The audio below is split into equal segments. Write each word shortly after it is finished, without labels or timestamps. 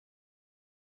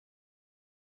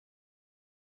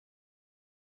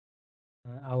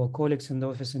our colleagues in the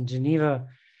office in Geneva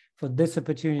for this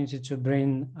opportunity to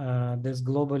bring this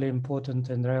globally important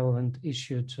and relevant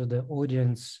issue to the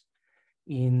audience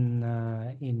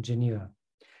in Geneva.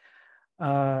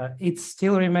 It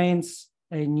still remains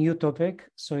a new topic,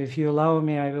 so if you allow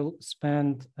me, I will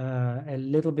spend a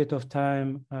little bit of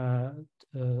time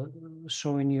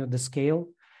showing you the scale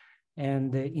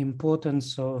and the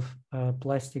importance of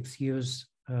plastics use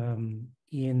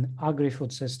in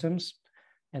agri-food systems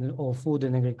and or food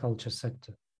and agriculture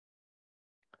sector.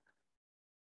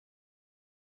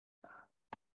 I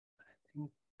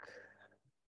think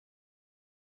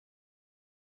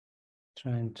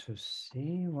trying to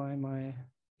see why my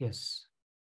yes.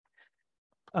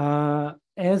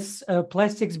 As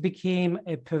plastics became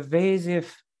a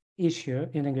pervasive issue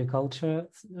in agriculture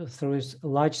through its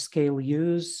large-scale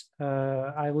use,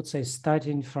 I would say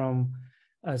starting from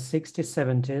 60s,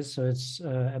 70s, so it's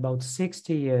about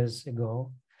 60 years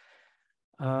ago,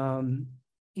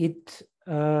 it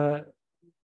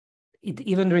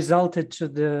even resulted to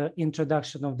the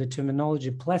introduction of the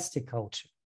terminology plastic culture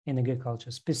in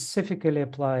agriculture, specifically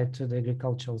applied to the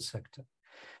agricultural sector.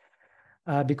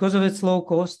 Because of its low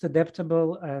cost,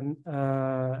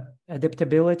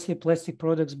 adaptability, plastic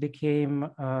products became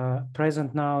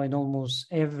present now in almost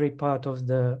every part of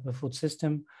the food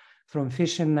system, from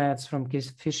fishing nets, from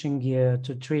fishing gear,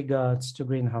 to tree guards, to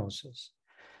greenhouses.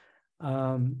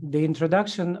 The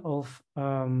introduction of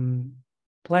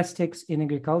plastics in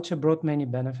agriculture brought many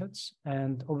benefits,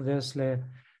 and obviously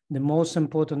the most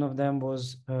important of them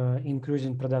was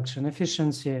increasing production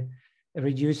efficiency,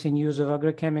 reducing use of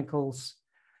agrochemicals,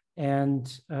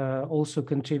 and also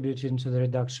contributing to the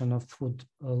reduction of food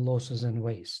losses and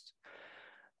waste.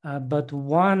 But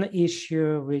one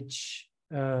issue which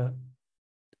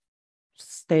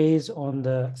stays on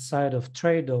the side of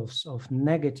trade-offs, of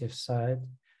negative side,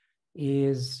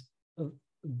 is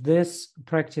these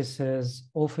practices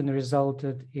often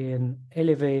resulted in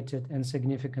elevated and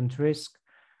significant risk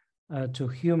to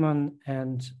human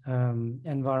and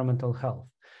environmental health,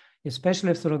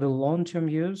 especially through the long-term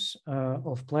use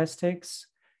of plastics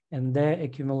and their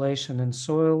accumulation in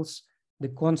soils. The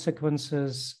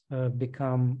consequences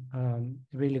become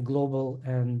really global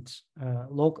and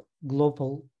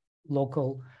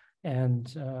local,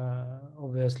 and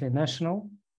obviously national.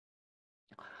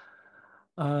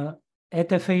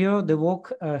 At FAO, the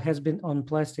work has been on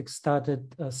plastics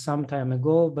started some time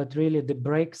ago, but really the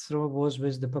breakthrough was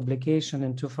with the publication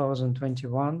in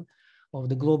 2021 of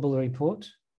the global report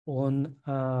on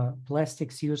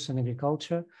plastics use in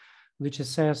agriculture, which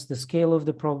assessed the scale of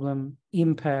the problem,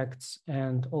 impacts,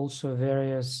 and also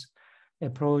various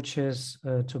approaches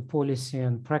to policy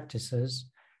and practices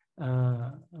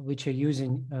which are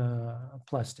using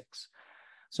plastics.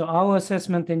 So our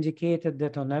assessment indicated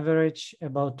that on average,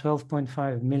 about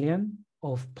 12.5 million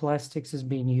of plastics is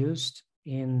being used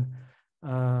in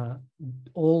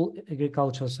all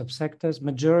agricultural subsectors.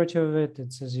 Majority of it,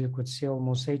 it's, as you could see,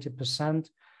 almost 80%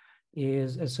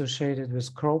 is associated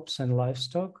with crops and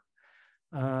livestock,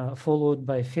 followed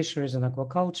by fisheries and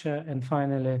aquaculture. And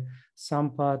finally,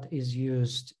 some part is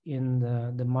used in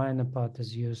the minor part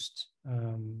is used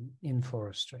in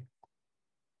forestry.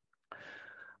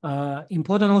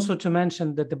 Important also to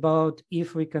mention that about,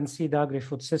 if we consider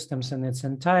agri-food systems in its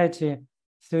entirety,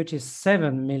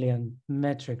 37 million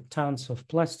metric tons of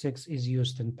plastics is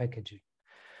used in packaging.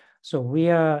 So we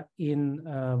are in,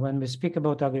 when we speak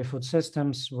about agri-food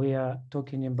systems, we are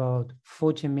talking about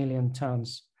 40 million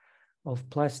tons of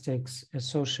plastics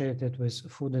associated with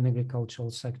food and agricultural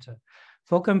sector.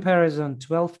 For comparison,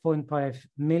 12.5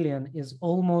 million is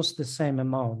almost the same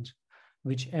amount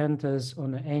which enters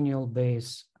on an annual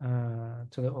base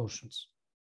to the oceans.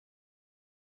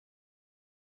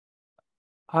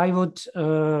 I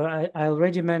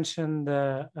already mentioned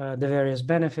the various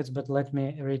benefits, but let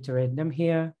me reiterate them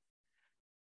here.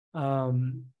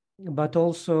 But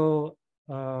also,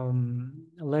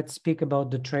 let's speak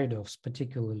about the trade-offs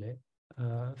particularly.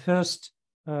 First,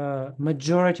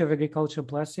 majority of agricultural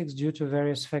plastics, due to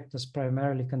various factors,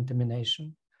 primarily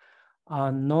contamination,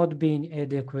 are not being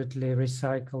adequately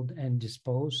recycled and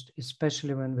disposed,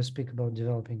 especially when we speak about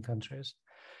developing countries.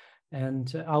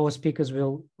 And our speakers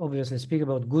will obviously speak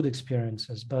about good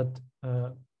experiences, but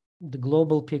the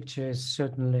global picture is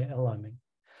certainly alarming.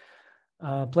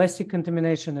 Plastic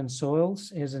contamination in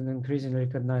soils is an increasingly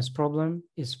recognized problem,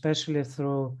 especially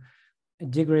through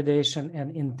degradation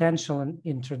and intentional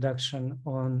introduction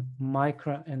on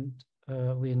micro, and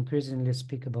we increasingly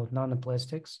speak about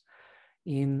nanoplastics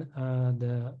in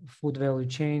the food value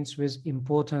chains, with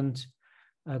important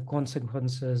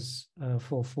consequences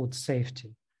for food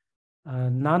safety.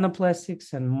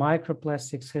 Nanoplastics and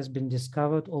microplastics has been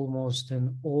discovered almost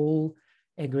in all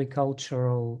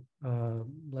agricultural,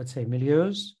 let's say,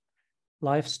 milieus,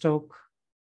 livestock,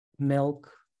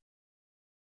 milk,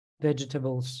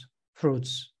 vegetables,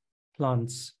 fruits,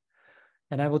 plants,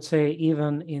 and I would say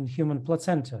even in human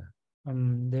placenta.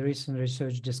 The recent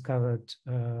research discovered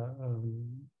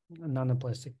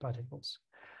nanoplastic particles.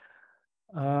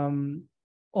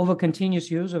 Over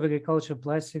continuous use of agricultural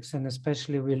plastics, and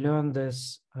especially we learned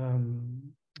this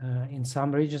in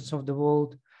some regions of the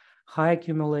world, high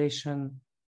accumulation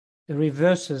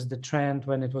reverses the trend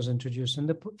when it was introduced in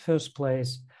the first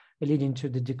place, leading to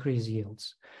the decreased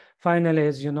yields. Finally,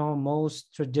 as you know,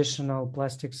 most traditional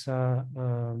plastics are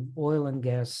oil and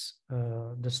gas.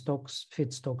 The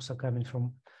feedstocks are coming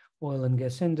from oil and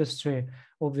gas industry.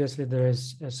 Obviously, there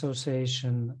is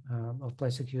association of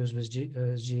plastic use with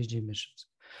GHG emissions.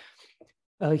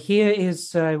 Here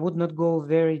is, I would not go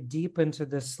very deep into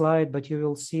this slide, but you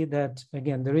will see that,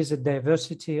 again, there is a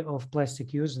diversity of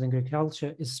plastic use in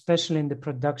agriculture, especially in the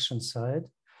production side,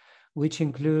 which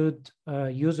include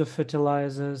use of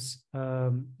fertilizers,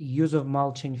 use of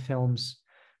mulching films,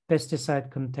 pesticide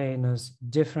containers,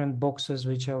 different boxes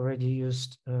which are already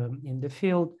used in the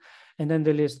field, and then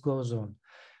the list goes on.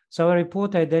 So our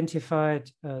report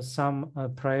identified some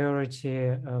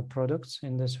priority products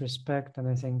in this respect, and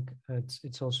I think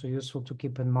it's also useful to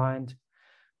keep in mind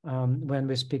when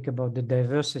we speak about the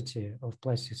diversity of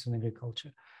plastics in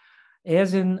agriculture.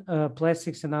 As in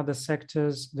plastics and other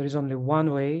sectors, there is only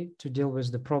one way to deal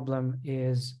with the problem,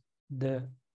 is the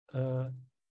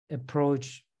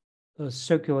approach, a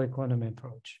circular economy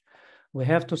approach. We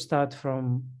have to start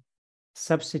from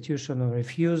substitution or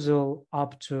refusal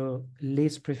up to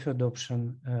least preferred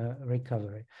option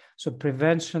recovery. So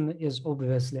prevention is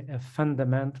obviously a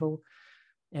fundamental,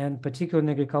 and particularly in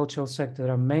the agricultural sector,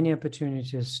 there are many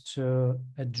opportunities to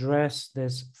address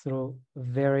this through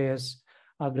various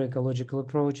agroecological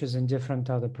approaches and different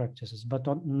other practices, but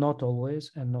not always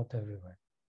and not everywhere.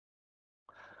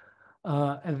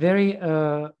 A very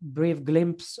brief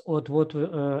glimpse at what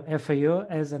FAO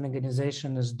as an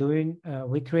organization is doing.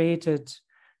 We created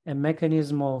a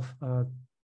mechanism of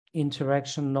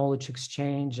interaction, knowledge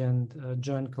exchange, and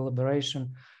joint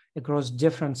collaboration across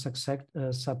different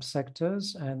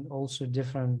subsectors and also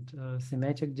different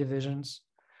thematic divisions.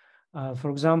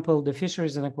 For example, the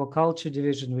Fisheries and Aquaculture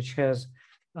Division, which has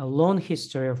a long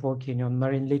history of working on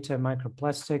marine litter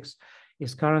microplastics,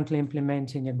 is currently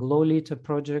implementing a GLOW litter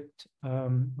project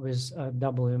with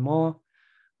WMO,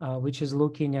 which is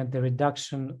looking at the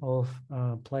reduction of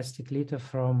plastic litter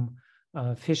from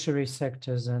fishery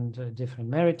sectors and different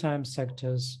maritime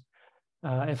sectors.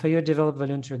 FAO developed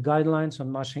voluntary guidelines on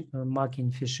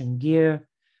marking fishing gear,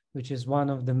 which is one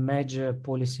of the major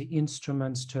policy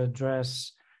instruments to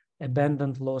address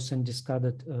abandoned, lost, and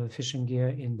discarded fishing gear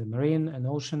in the marine and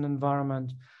ocean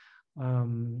environment.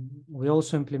 We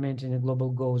also implementing a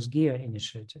global goals gear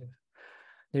initiative.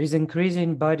 There is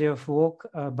increasing body of work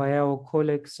by our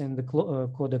colleagues in the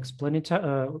Codex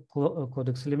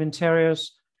Alimentarius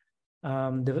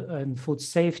and Food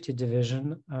Safety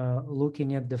Division,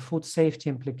 looking at the food safety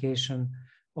implication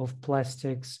of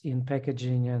plastics in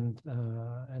packaging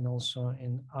and also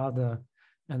in other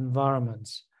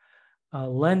environments.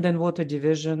 Land and Water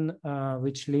Division,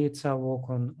 which leads our work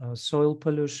on soil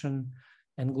pollution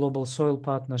and Global Soil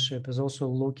Partnership, is also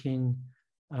looking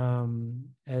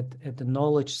at the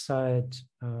knowledge side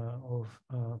of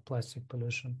plastic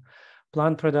pollution.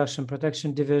 Plant Production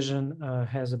Protection Division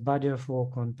has a body of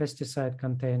work on pesticide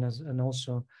containers and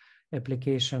also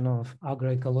application of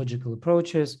agroecological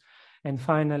approaches. And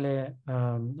finally,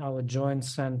 our joint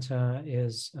center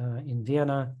is in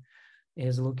Vienna,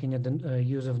 is looking at the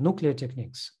use of nuclear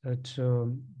techniques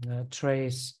to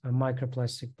trace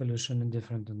microplastic pollution in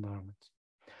different environments.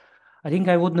 I think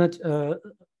I would not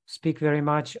speak very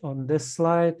much on this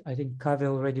slide. I think Kavi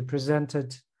already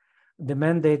presented the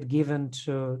mandate given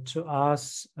to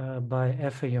us by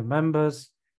FAO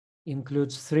members.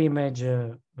 Includes three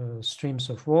major streams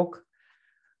of work: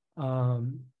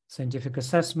 scientific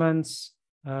assessments,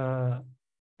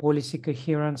 policy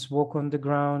coherence, work on the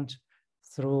ground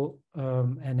through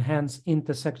enhanced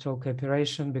intersectoral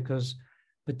cooperation, because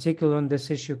particularly on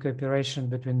this issue, cooperation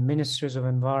between ministries of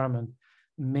environment,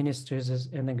 ministries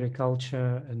in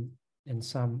agriculture, and in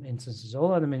some instances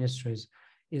all other ministries,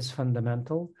 is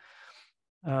fundamental.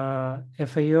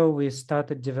 FAO, we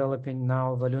started developing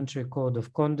now a voluntary code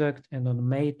of conduct, and on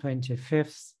May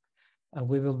 25th,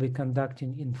 we will be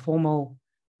conducting informal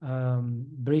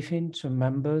briefing to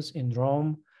members in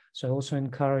Rome So I also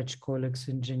encourage colleagues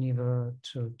in Geneva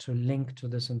to link to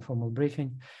this informal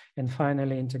briefing. And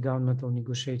finally, Intergovernmental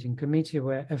Negotiating Committee,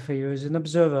 where FAO is an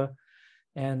observer.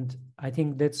 And I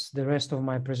think that's the rest of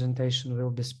my presentation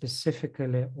will be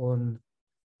specifically on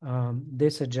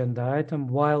this agenda item,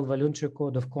 while voluntary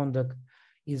code of conduct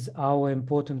is our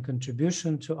important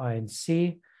contribution to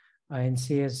INC.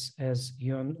 INC, as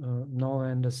you know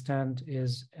and understand,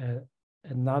 is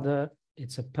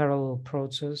it's a parallel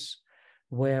process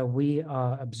where we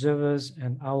are observers,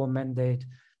 and our mandate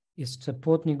is to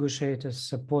support negotiators,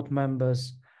 support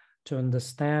members to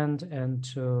understand and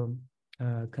to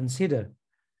consider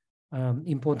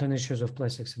important issues of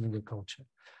plastics in agriculture.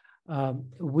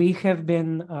 We have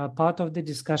been part of the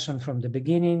discussion from the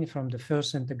beginning, from the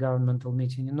first intergovernmental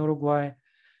meeting in Uruguay,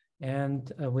 and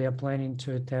we are planning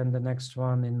to attend the next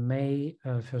one in May,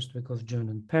 first week of June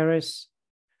in Paris.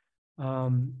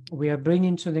 We are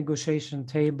bringing to the negotiation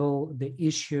table the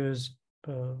issues,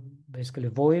 basically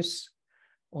voice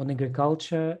on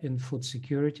agriculture and food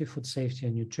security, food safety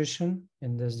and nutrition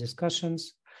in these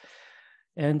discussions.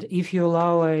 And if you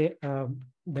allow,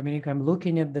 Dominic, I'm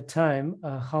looking at the time,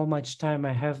 how much time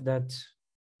I have that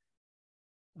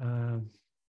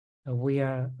we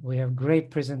have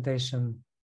great presentation.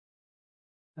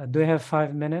 Do I have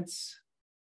 5 minutes?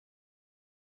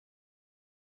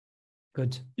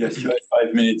 Good. Yes, you have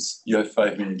 5 minutes. You have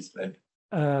 5 minutes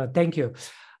left. Thank you.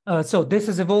 So this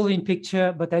is evolving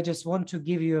picture, but I just want to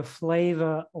give you a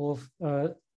flavor of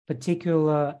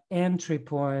particular entry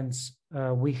points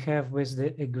we have with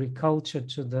the agriculture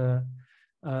to the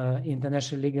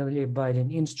international legally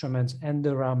binding instruments, and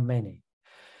there are many.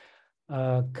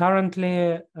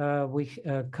 Currently,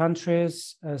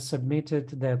 countries submitted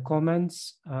their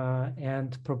comments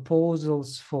and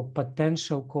proposals for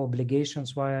potential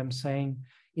co-obligations. Why I'm saying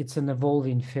it's an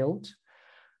evolving field.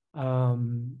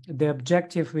 The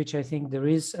objective, which I think there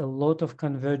is a lot of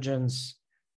convergence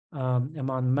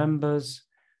among members,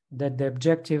 that the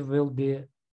objective will be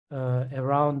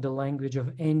around the language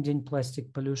of ending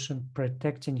plastic pollution,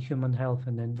 protecting human health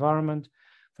and the environment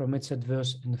from its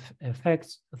adverse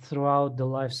effects throughout the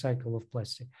life cycle of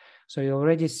plastic. So you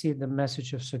already see the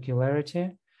message of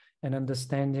circularity and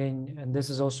understanding, and this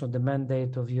is also the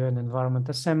mandate of UN Environment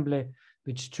Assembly,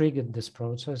 which triggered this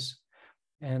process.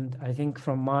 And I think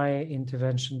from my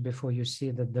intervention before, you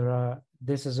see that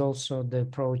this is also the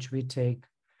approach we take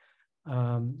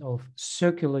of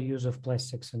circular use of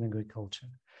plastics in agriculture.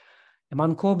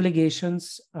 Among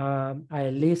co-obligations, I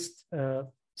list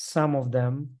some of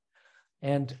them,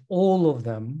 and all of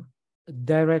them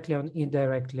directly or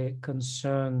indirectly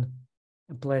concern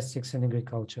plastics in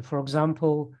agriculture. For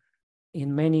example,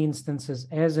 in many instances,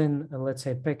 as in, let's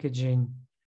say, packaging,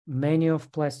 many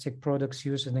of plastic products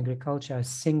used in agriculture are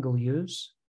single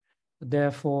use.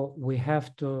 Therefore, we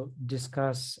have to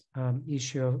discuss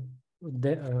issue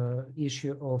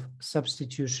of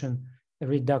substitution,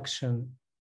 reduction,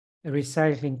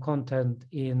 recycling content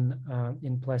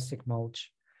in plastic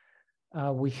mulch.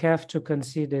 We have to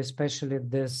consider especially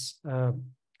this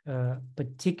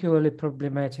particularly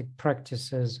problematic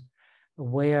practices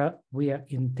where we are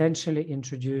intentionally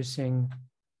introducing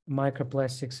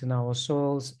microplastics in our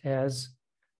soils as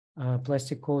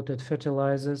plastic-coated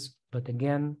fertilizers. But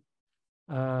again,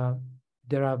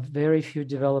 there are very few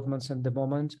developments at the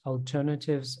moment.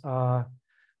 Alternatives are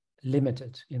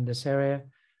limited in this area.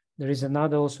 There is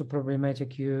another also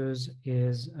problematic use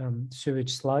is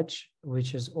sewage sludge,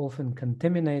 which is often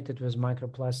contaminated with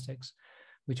microplastics,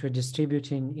 which we're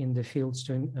distributing in the fields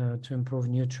to improve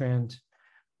nutrient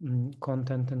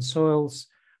content in soils.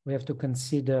 We have to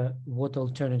consider what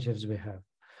alternatives we have.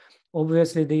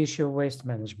 Obviously, the issue of waste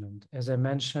management, as I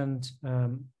mentioned,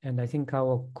 and I think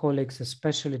our colleagues,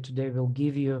 especially today, will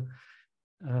give you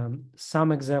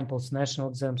some examples, national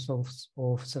examples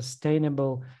of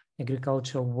sustainable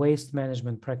agricultural waste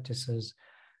management practices,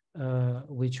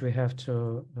 which we have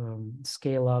to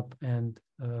scale up and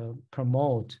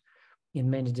promote in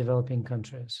many developing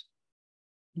countries.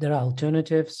 There are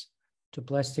alternatives to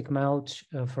plastic mulch,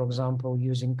 for example,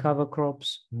 using cover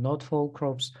crops, not fall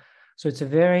crops. So it's a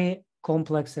very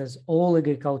complex, as all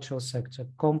agricultural sector,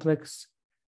 complex,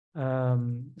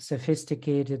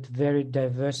 sophisticated, very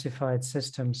diversified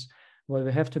systems where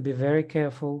we have to be very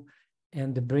careful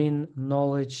and bring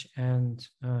knowledge and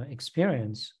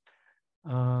experience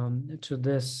to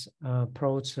this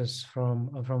process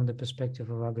from the perspective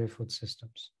of agri-food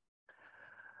systems.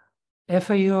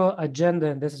 FAO agenda,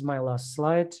 and this is my last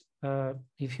slide.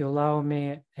 If you allow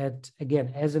me,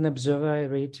 again, as an observer, I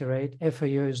reiterate,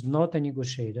 FAO is not a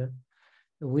negotiator.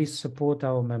 We support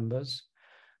our members.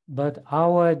 But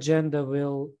our agenda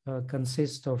will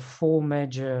consist of 4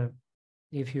 major,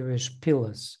 if you wish,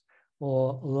 pillars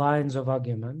or lines of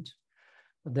argument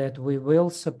that we will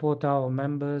support our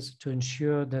members to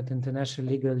ensure that international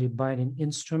legally binding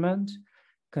instrument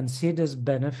considers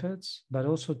benefits, but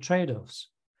also trade-offs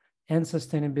and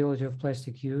sustainability of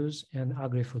plastic use and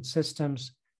agri-food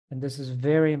systems. And this is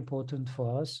very important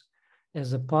for us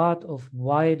as a part of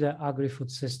wider agri-food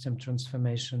system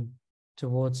transformation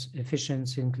towards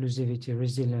efficiency, inclusivity,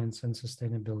 resilience, and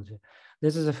sustainability.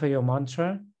 This is a FAO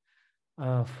mantra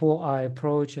for our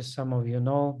approach, as some of you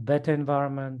know: better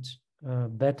environment,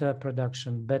 better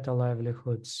production, better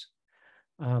livelihoods,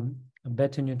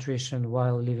 better nutrition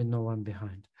while leaving no one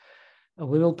behind.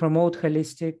 We will promote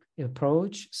holistic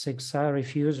approach, 6R,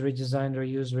 refuse, redesign,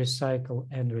 reuse, recycle,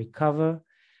 and recover,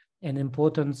 and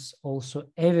importance also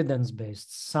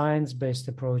evidence-based, science-based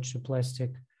approach to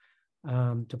plastic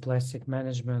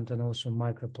management and also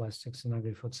microplastics in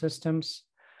agri-food systems.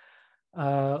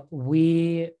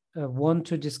 We want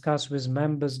to discuss with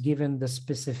members, given the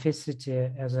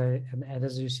specificity and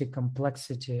as you see,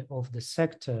 complexity of the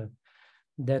sector,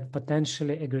 that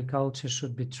potentially agriculture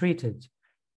should be treated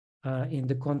in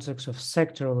the context of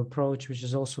sectoral approach, which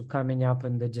is also coming up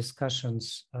in the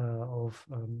discussions of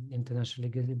internationally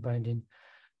legally binding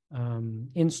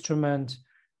instrument,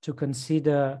 to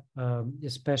consider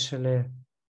especially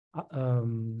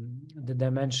the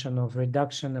dimension of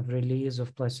reduction of release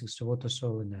of plastics to water,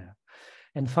 soil, and air.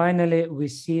 And finally, we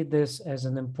see this as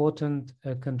an important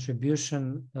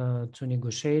contribution to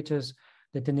negotiators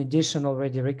that, in addition,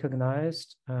 already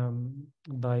recognized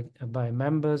by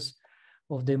members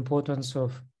of the importance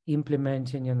of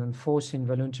implementing and enforcing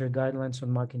voluntary guidelines on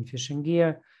marking fishing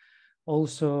gear.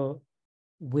 Also,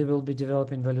 we will be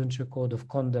developing voluntary code of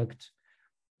conduct,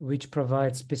 which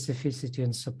provides specificity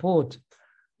and support,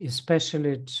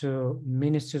 especially to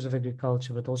ministries of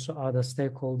agriculture, but also other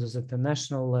stakeholders at the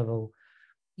national level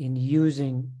in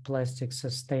using plastic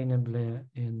sustainably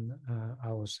in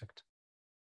our sector.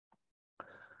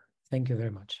 Thank you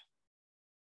very much.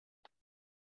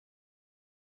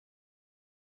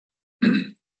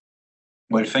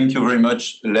 Well, thank you very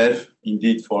much, Lev,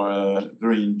 indeed, for a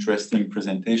very interesting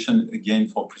presentation. Again,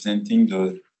 for presenting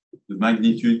the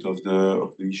magnitude of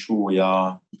the issue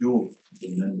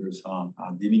the members are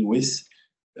dealing with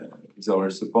our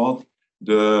support.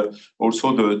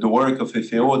 Also the work of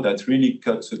FAO that really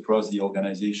cuts across the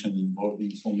organization,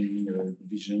 involving so many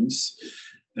divisions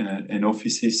and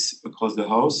offices across the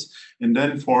house. And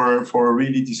then for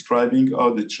really describing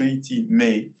how the treaty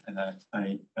may, and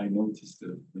I noticed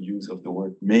the use of the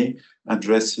word may,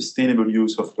 address sustainable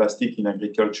use of plastic in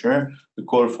agriculture, the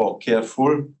call for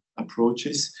careful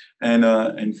approaches, and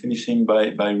finishing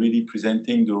by really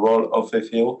presenting the role of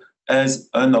FAO as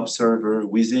an observer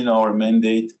within our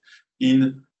mandate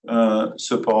in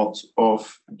support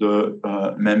of the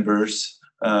members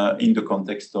in the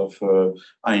context of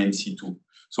INC2.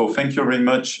 So thank you very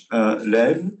much,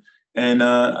 Lev. And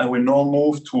I will now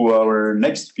move to our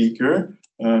next speaker,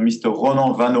 Mr.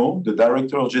 Ronan Vanneau, the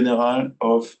Director General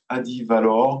of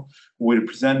ADI-Valor, who will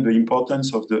present the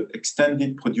importance of the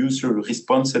extended producer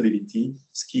responsibility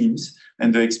schemes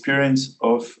and the experience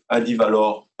of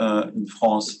ADI-Valor in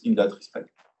France in that respect.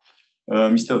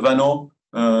 Mr. Vanneau,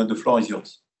 the floor is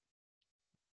yours.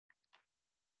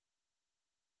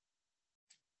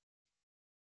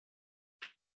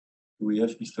 Do we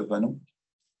have Mr. Vanneau?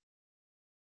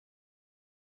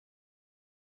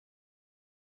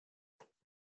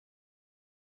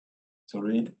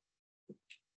 Sorry.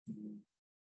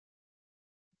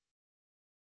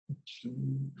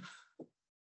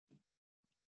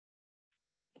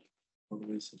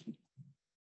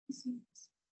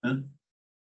 Huh?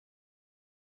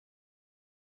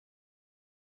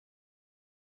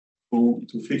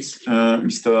 To fix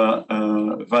Mr.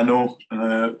 Vanneau,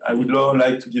 I would now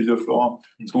like to give the floor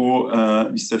to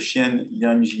Mr. Xian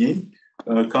Yangjie,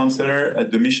 counselor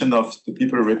at the mission of the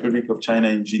People's Republic of China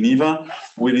in Geneva,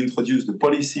 who will introduce the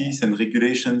policies and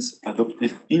regulations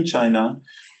adopted in China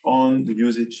on the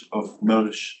usage of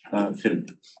merge film.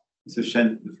 Mr.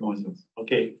 Xian, the floor is yours.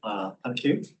 Okay, thank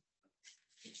you.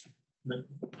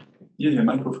 Yeah, the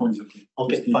microphone is okay.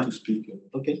 Okay, fine. To speak.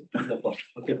 Okay,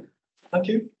 okay. Thank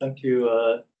you,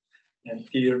 and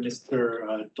dear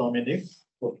Mr. Dominic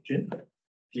Fortune,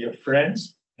 dear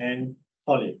friends and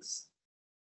colleagues.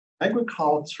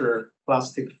 Agriculture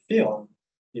plastic film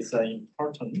is an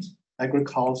important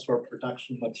agricultural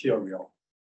production material.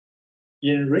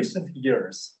 In recent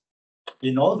years,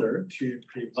 in order to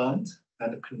prevent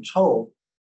and control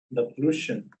the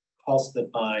pollution caused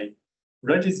by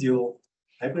residual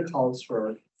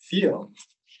agricultural film,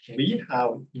 we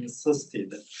have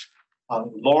insisted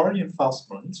on law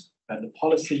enforcement and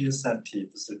policy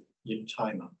incentives in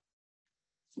China.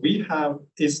 We have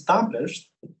established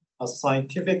a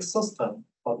scientific system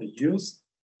for the use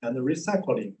and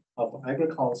recycling of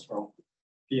agricultural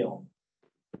film,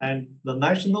 and the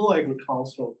national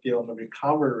agricultural film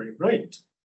recovery rate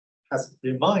has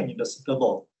remained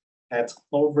stable at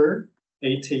over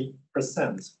 80%.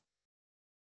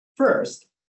 First,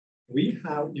 we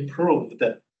have improved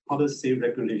policy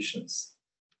regulations.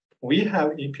 We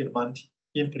have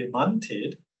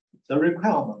implemented the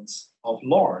requirements of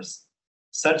laws,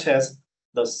 such as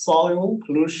the Soil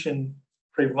Pollution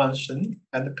Prevention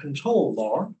and Control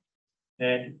Law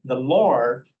and the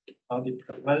Law on the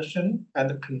Prevention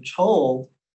and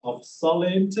Control of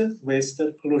Solid Waste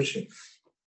Pollution.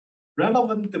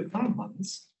 Relevant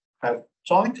departments have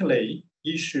jointly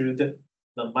issued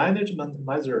the management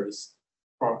measures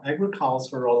for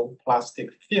agricultural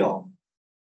plastic film,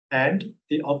 and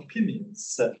the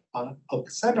opinions on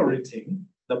accelerating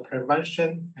the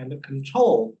prevention and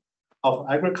control of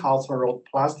agricultural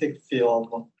plastic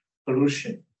film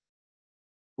pollution.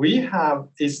 We have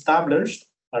established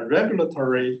a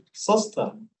regulatory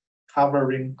system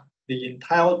covering the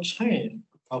entire chain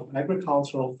of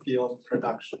agricultural film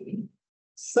production,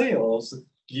 sales,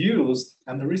 use,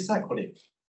 and recycling,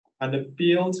 and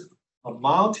built a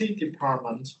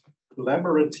multi-department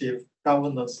collaborative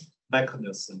governance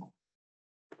mechanism.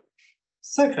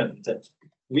 Second,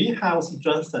 we have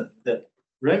strengthened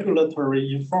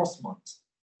regulatory enforcement.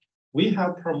 We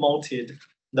have promoted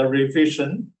the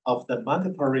revision of the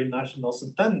mandatory national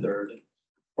standard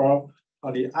for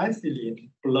polyethylene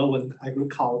blown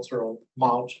agricultural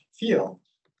mulch film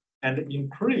and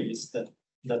increased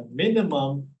the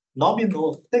minimum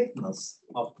nominal thickness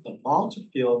of the mulch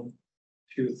film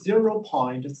to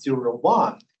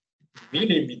 0.01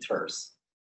 millimeters.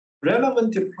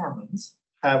 Relevant departments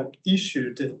have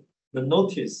issued the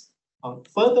notice on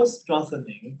further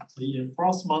strengthening the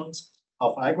enforcement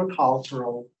of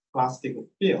agricultural plastic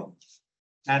film,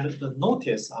 and the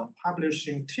notice on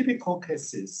publishing typical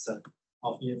cases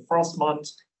of enforcement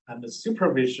and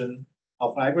supervision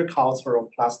of agricultural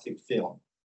plastic film.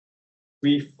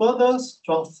 We further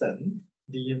strengthen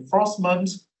the enforcement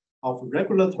of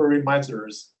regulatory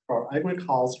measures for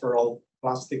agricultural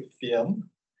plastic film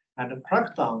and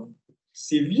crack down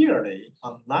severely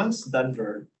on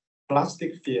non-standard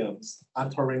plastic films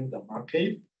entering the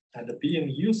market and being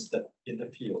used in the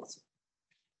fields.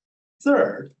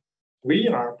 Third, we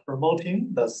are promoting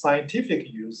the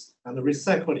scientific use and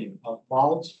recycling of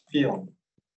mulch film.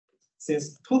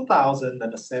 Since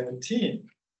 2017,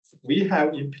 we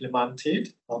have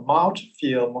implemented a mulch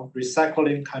film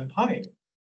recycling campaign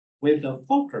with a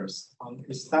focus on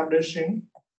establishing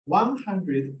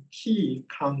 100 key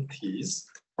counties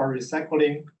for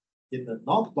recycling in the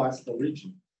Northwest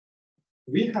region.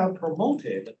 We have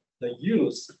promoted the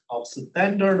use of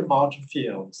standard mulch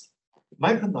films,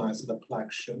 mechanized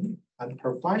collection, and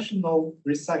professional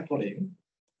recycling,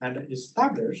 and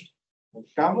established a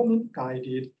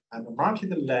government-guided and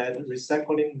market-led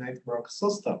recycling network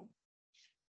system.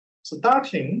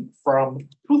 Starting from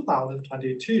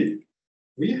 2022,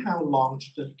 we have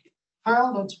launched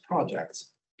pilot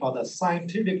projects for the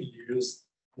scientific use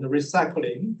and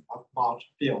recycling of mulch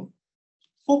film,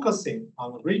 focusing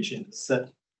on regions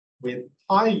with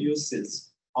high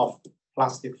uses of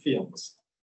plastic films.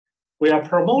 We are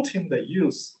promoting the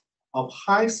use of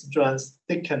high-strength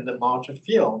thickened mulch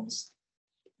films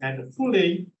and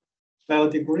fully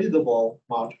biodegradable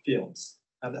mulch films,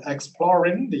 and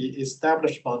exploring the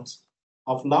establishment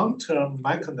of long-term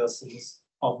mechanisms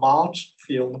for mulch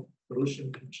film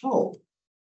pollution control.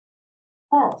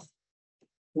 Fourth,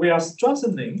 we are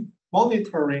strengthening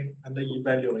monitoring and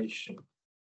evaluation.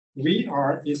 We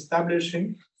are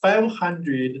establishing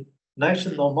 500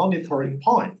 national monitoring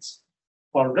points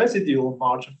for residual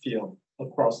mulch film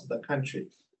across the country,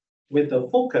 with a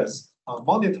focus on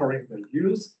monitoring the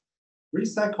use,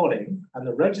 recycling, and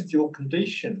the residual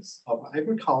conditions of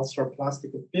agricultural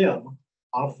plastic film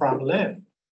on farmland.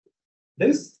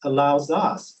 This allows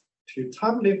us to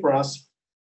timely grasp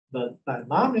the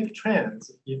dynamic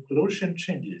trends in pollution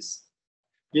changes.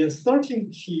 In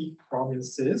 13 key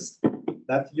provinces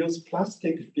that use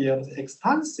plastic films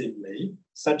extensively,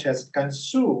 such as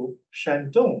Gansu,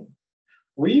 Shandong,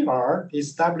 we are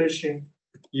establishing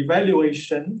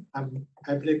evaluation and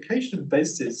application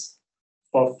bases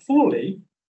for fully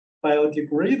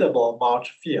biodegradable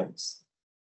mulch films.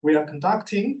 We are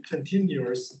conducting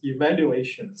continuous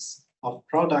evaluations of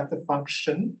product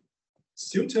function,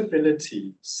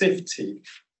 suitability, safety,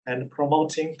 and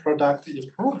promoting product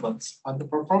improvements and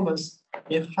performance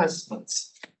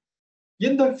enhancements.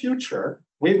 In the future,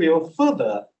 we will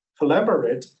further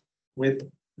collaborate with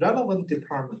relevant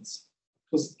departments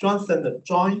to strengthen the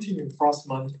joint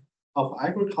enforcement of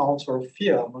agricultural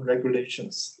film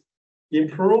regulations,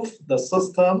 improve the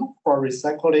system for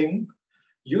recycling,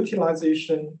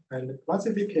 utilization, and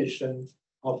classification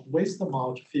of waste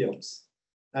mulch films,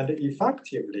 and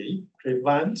effectively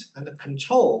prevent and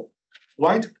control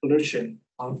white pollution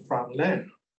on farmland.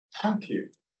 Thank you.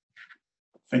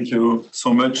 Thank you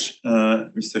so much,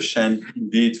 Mr. Shen,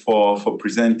 indeed, for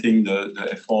presenting the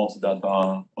efforts that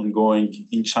are ongoing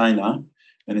in China,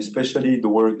 and especially the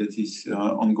work that is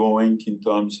ongoing in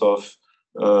terms of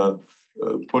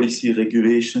policy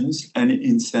regulations and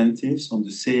incentives on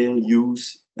the sale,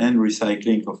 use, and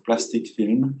recycling of plastic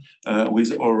film,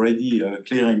 with already a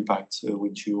clear impact,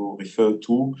 which you referred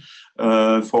to,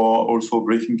 for also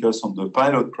briefing us on the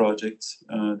pilot projects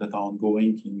that are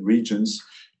ongoing in regions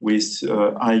with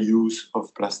high use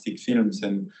of plastic films,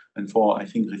 and for, I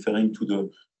think, referring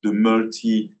to the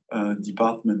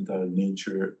multi-departmental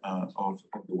nature of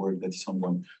the work that is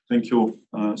ongoing. Thank you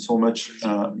so much,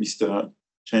 Mr.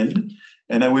 Chen.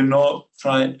 And I will now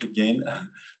try again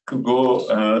to go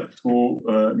to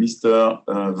Mr.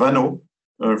 Vano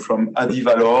from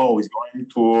Adivalor, who is going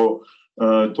to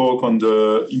talk on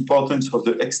the importance of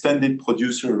the extended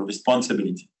producer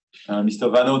responsibility. Mr.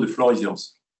 Vano, the floor is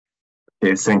yours.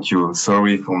 Okay, thank you.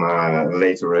 Sorry for my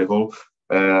late arrival.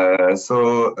 I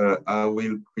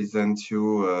will present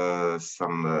you the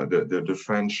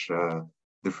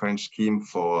French scheme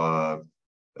for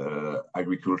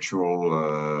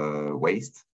agricultural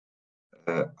waste.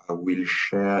 I will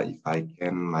share, if I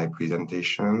can, my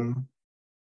presentation.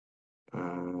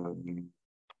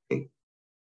 Okay.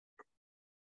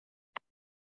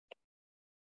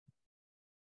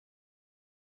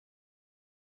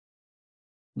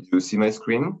 Do you see my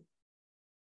screen?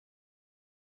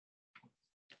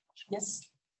 Yes.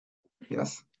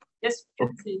 Yes. Yes.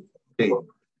 Okay.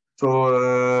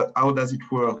 So how does it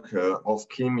work? Our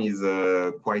scheme is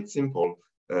quite simple.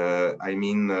 I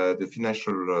mean, the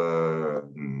financial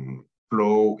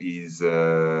flow is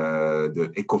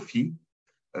the eco fee.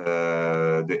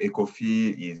 The eco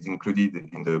fee is included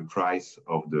in the price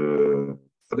of the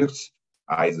products,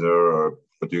 either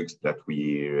products that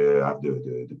we have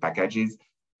the packages,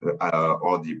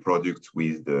 or the products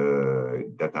with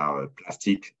that are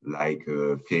plastic, like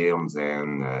films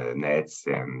and nets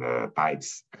and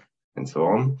pipes and so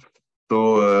on.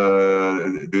 So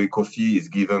the eco fee is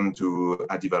given to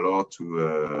Adivalor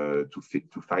to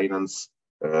finance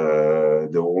the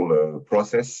whole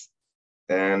process,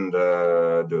 and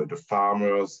the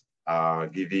farmers are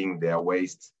giving their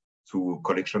waste to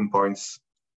collection points.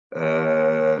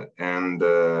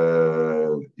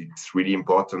 It's really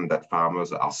important that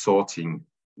farmers are sorting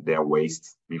their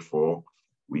waste before.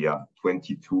 We have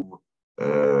 22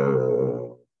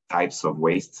 types of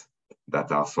waste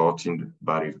that are sorted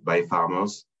by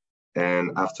farmers.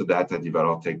 And after that,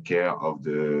 Adivalor take care of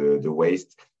the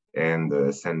waste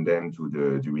and send them to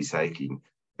the recycling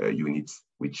units,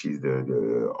 which is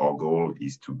our goal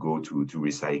is to go to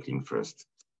recycling first.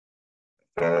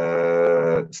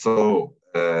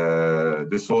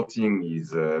 The sorting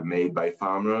is made by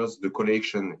farmers, the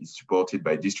collection is supported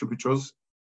by distributors,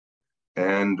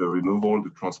 and the removal, the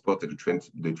transport, and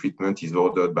the treatment is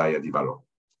ordered by Adivalor.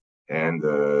 And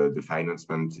the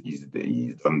financement is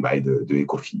done by the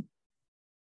eco fee.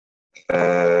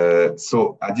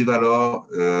 So Adivalor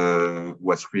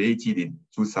was created in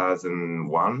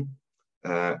 2001.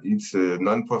 It's a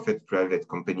non-profit private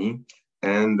company.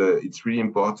 And it's really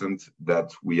important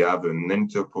that we have an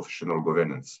interprofessional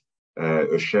governance,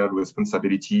 a shared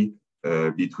responsibility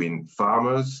between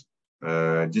farmers,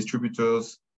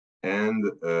 distributors, and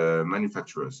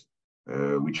manufacturers,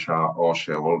 which are our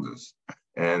shareholders.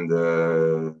 And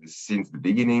since the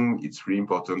beginning, it's really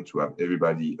important to have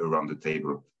everybody around the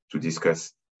table to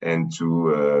discuss and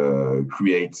to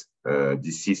create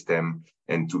this system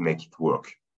and to make it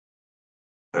work.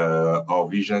 Our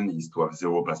vision is to have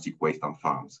zero plastic waste on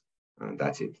farms.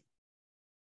 That's it.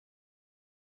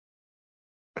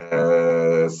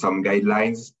 Some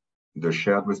guidelines, the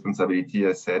shared responsibility,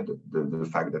 I said, the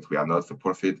fact that we are not for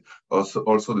profit,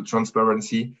 also the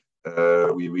transparency.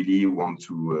 We really want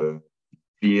to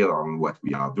be clear on what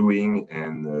we are doing,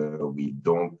 and we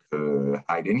don't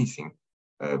hide anything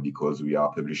because we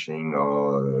are publishing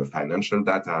our financial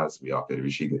data, we are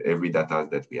publishing every data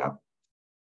that we have.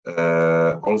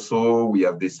 Also, we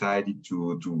have decided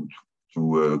to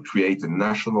create a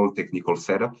national technical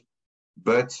setup,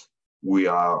 but we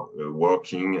are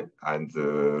working at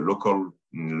the local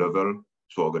level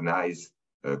to organize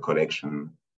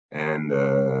collection and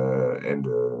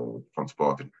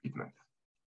transport and treatment.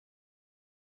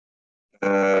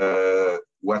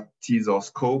 What is our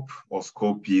scope? Our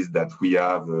scope is that we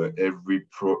have every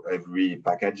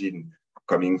packaging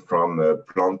coming from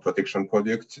plant protection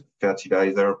products,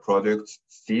 fertilizer products,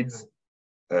 seeds,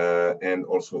 and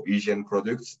also hygiene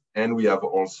products. And we have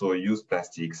also used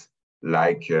plastics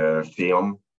like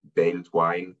film, baled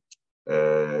twine,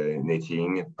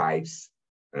 netting, pipes,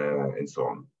 and so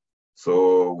on.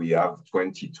 So we have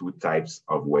 22 types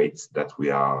of weights that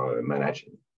we are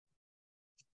managing.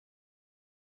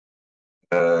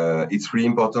 It's really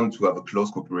important to have a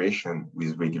close cooperation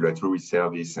with regulatory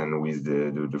service and with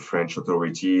the French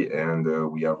authority, and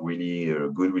we have really a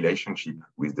good relationship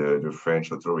with the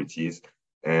French authorities,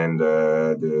 and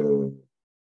the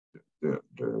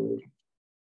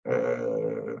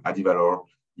Adivalor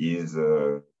is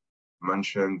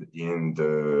mentioned in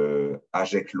the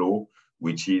AGEC law,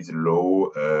 which is law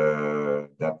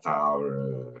that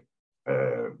are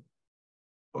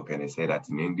how can I say that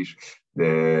in English?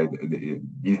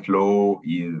 This law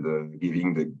is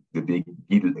giving the big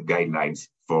guidelines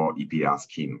for EPR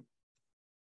scheme.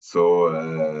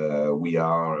 So we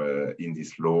are in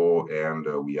this law, and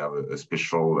we have a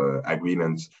special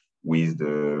agreement with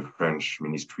the French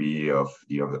Ministry of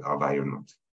the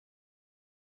Environment.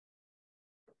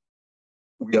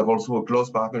 We have also a close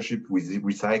partnership with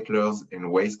recyclers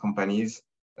and waste companies.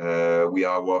 We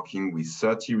are working with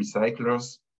 30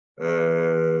 recyclers,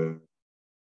 10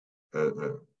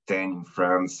 in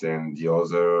France and the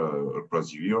other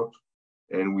across Europe.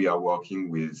 And we are working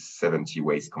with 70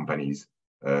 waste companies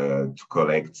to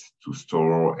collect, to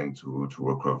store, and to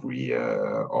recovery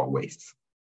our waste.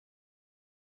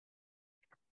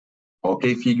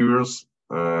 Okay, figures.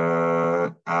 We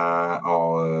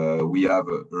have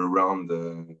around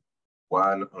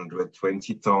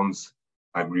 120 tons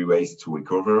agri-waste to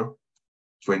recover,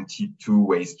 22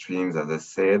 waste streams, as I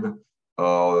said.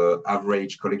 Our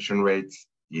average collection rate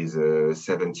is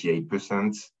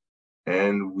 78%,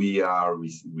 and we are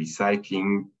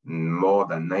recycling more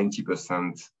than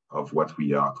 90% of what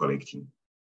we are collecting.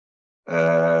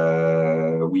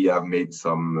 We have made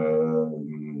some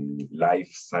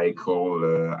life cycle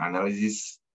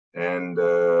analysis, and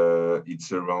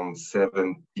it's around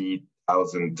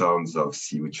 70,000 tons of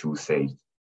CO2 saved.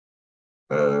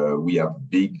 We have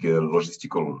big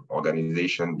logistical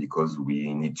organization because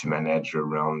we need to manage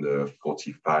around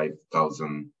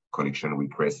 45,000 collection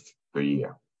requests per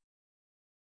year.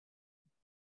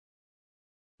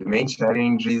 The main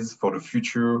challenges for the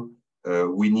future,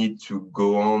 we need to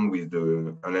go on with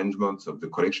the arrangement of the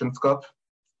collection scope.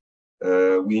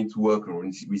 We need to work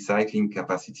on recycling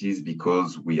capacities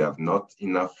because we have not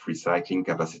enough recycling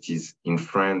capacities in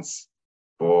France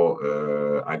for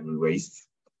agri-waste.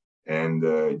 And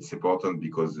it's important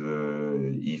because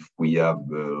if we have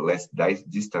less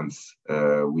distance,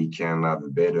 we can have a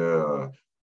better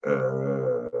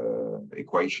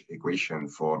equation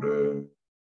for the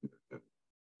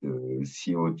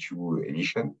CO2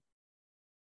 emission.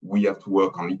 We have to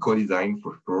work on eco-design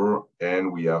for sure,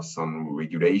 and we have some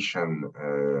regulation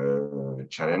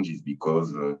challenges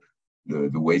because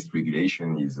the waste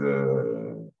regulation is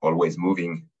always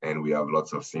moving, and we have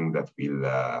lots of things that will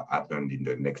happen in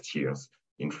the next years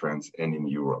in France and in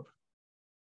Europe.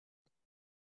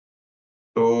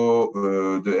 So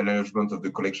the enlargement of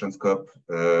the collection scope,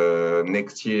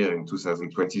 next year in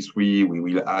 2023, we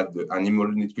will add the animal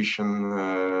nutrition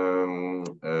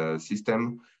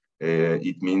system.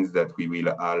 It means that we will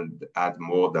add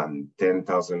more than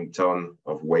 10,000 tons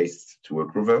of waste to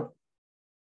recover.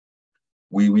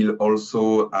 We will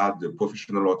also add the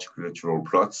professional horticultural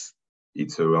plots.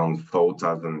 It's around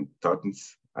 4,000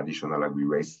 tons additional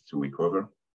agri-waste to recover.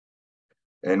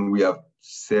 And we have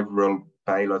several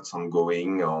pilots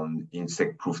ongoing on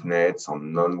insect-proof nets,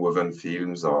 on non-woven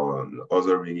films, or on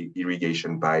other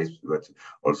irrigation pipes, but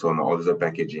also on other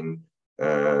packaging.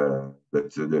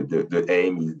 But the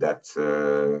aim is that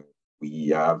we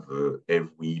have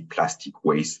every plastic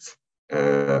waste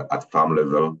at farm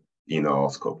level in our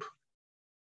scope.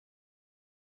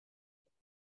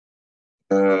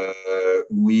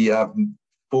 We have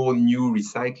 4 new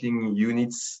recycling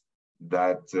units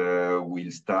that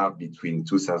will start between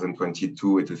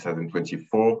 2022 and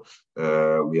 2024.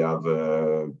 We have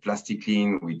Plastic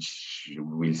Clean, which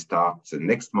will start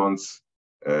next month.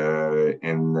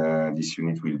 And this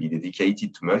unit will be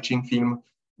dedicated to mulching film,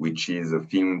 which is a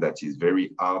film that is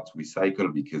very hard to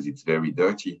recycle because it's very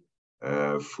dirty.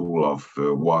 full of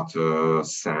water,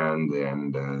 sand,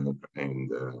 and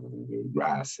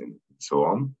grass, and so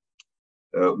on.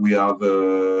 We have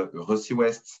Rossi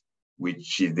West,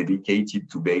 which is dedicated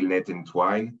to bale net and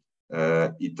twine.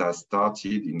 It has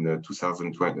started in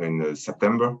 2020 in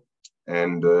September,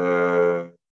 and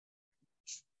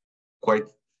quite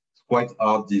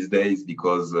hard these days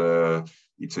because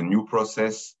it's a new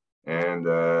process and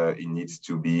it needs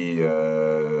to be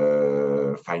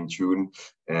fine-tuned,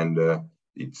 and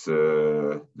it's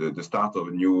the start of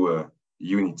a new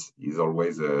unit is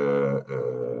always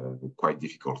quite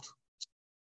difficult.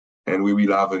 And we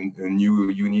will have a new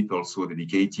unit also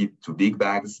dedicated to big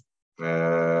bags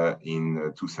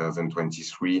in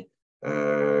 2023,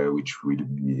 which will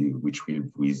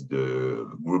with the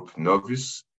group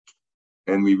Novus.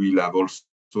 And we will have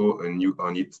also a new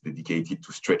unit dedicated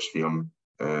to stretch film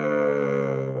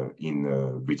in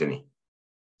Brittany.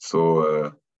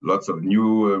 So lots of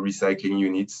new recycling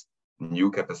units,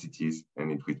 new capacities,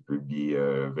 and it will be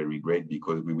very great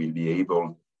because we will be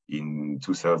able in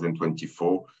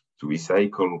 2024 to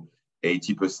recycle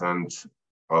 80%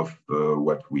 of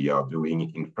what we are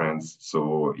doing in France.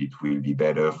 So it will be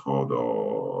better for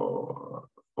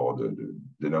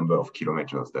the number of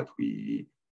kilometers that we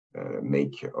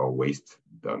make our waste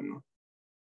done.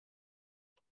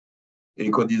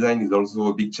 Eco design is also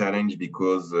a big challenge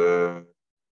because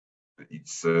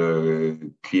it's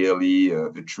clearly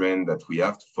a trend that we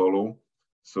have to follow.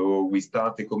 So we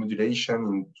start eco-modulation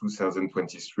in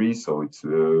 2023. So it's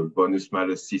a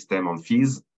bonus-malus system on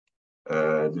fees.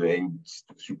 The aim is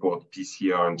to support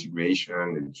PCR integration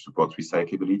and support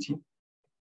recyclability.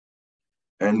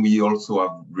 And we also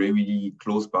have really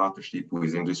close partnership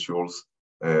with industrials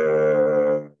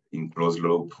in closed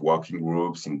loop working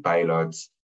groups, in pilots,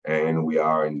 and we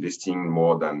are investing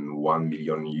more than €1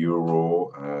 million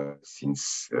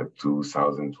since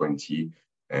 2020,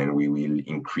 and we will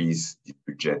increase the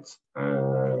budget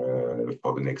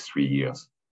for the next 3 years.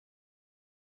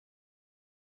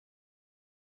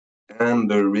 And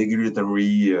the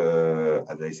regulatory,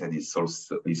 as I said, is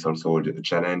also a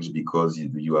challenge because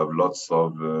you have lots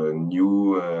of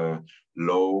new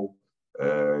law.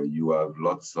 You have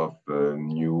lots of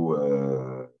new.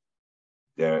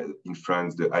 There in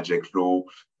France, the AGEC law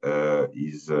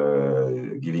is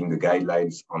giving the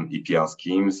guidelines on EPR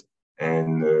schemes,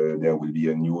 and there will be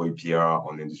a new EPR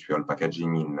on industrial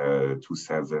packaging in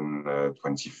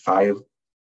 2025.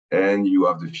 And you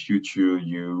have the future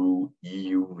EU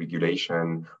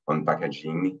regulation on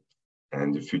packaging,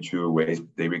 and the future waste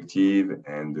directive,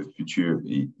 and the future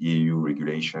EU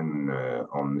regulation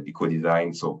on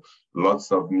eco-design. So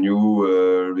lots of new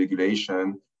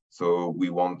regulation. So we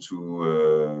want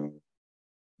to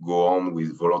go on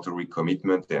with voluntary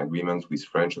commitment and agreement with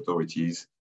French authorities,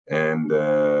 and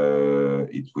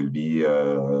it will be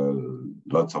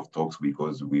lots of talks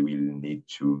because we will need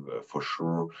to, for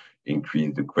sure,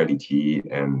 increase the quality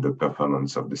and the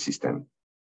performance of the system.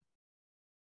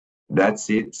 That's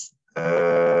it.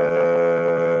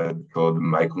 So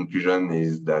my conclusion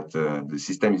is that the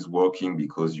system is working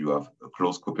because you have a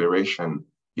close cooperation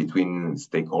between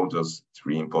stakeholders. It's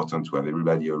really important to have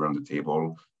everybody around the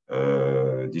table,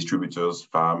 distributors,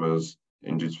 farmers,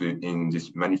 industry,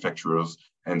 manufacturers,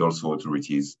 and also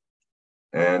authorities.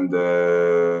 And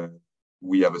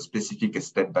we have a specific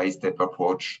step-by-step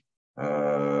approach.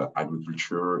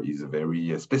 Agriculture is a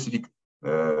very specific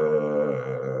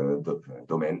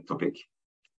domain topic.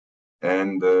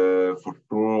 And for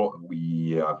sure,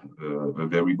 we have a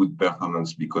very good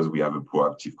performance because we have a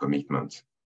proactive commitment.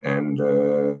 And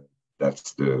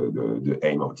that's the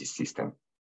aim of this system.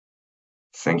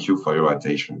 Thank you for your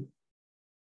attention.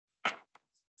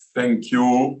 Thank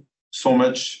you so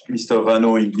much, Mr.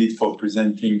 Vano, indeed, for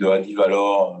presenting the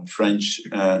Adivalor French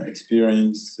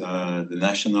experience, the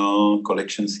national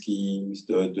collection schemes,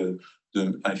 the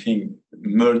I think,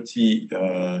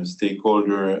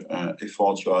 multi-stakeholder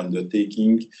effort you are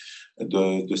undertaking,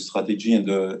 the strategy and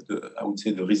I would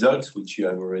say the results which you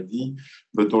have already,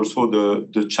 but also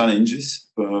the challenges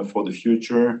for the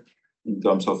future in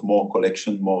terms of more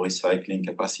collection, more recycling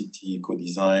capacity,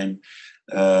 eco-design,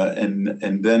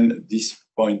 and then this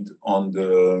point on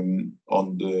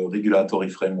the regulatory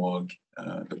framework,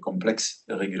 the complex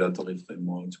regulatory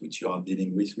frameworks which you are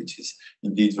dealing with, which is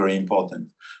indeed very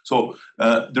important. So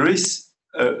there is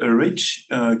a rich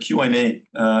Q&A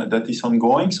that is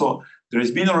ongoing. So there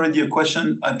has been already a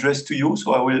question addressed to you.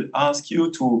 So I will ask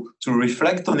you to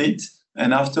reflect on it.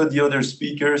 And after the other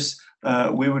speakers,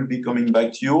 we will be coming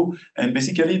back to you. And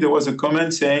basically, there was a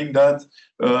comment saying that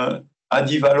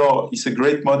Adivalor is a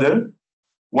great model.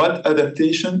 What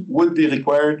adaptation would be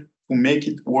required to make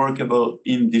it workable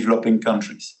in developing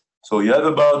countries. So you have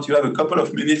a couple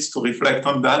of minutes to reflect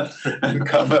on that and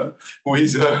come up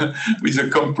with a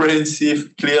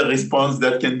comprehensive, clear response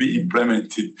that can be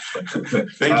implemented.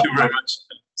 Thank you very much.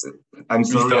 I'm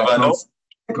sorry, Mr.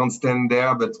 I can't stand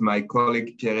there, but my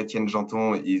colleague Pierre-Etienne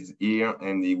Janton is here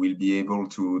and he will be able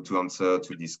to answer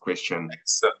to this question.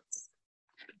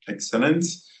 Excellent.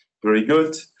 Very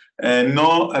good. And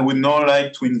now I would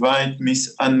like to invite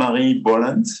Miss Anne-Marie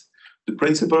Bolland, the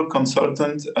principal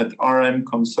consultant at RM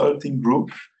Consulting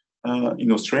Group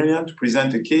in Australia, to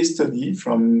present a case study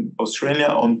from Australia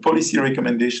on policy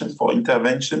recommendations for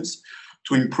interventions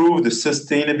to improve the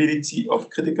sustainability of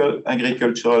critical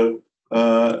agricultural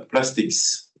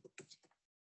plastics.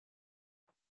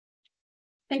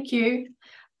 Thank you.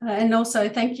 And also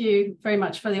thank you very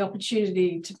much for the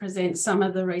opportunity to present some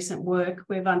of the recent work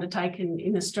we've undertaken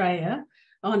in Australia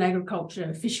on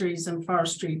agriculture, fisheries and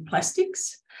forestry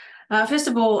plastics. First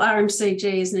of all, RMCG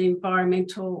is an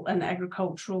environmental and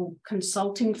agricultural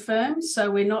consulting firm, so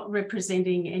we're not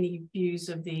representing any views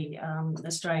of the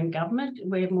Australian government.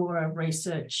 We're more a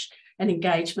research and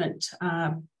engagement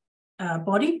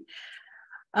body.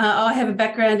 I have a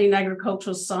background in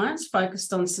agricultural science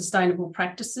focused on sustainable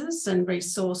practices and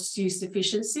resource use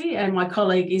efficiency, and my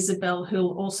colleague Isabel, who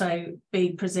will also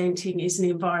be presenting, is an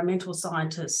environmental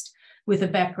scientist with a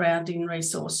background in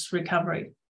resource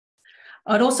recovery.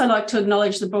 I'd also like to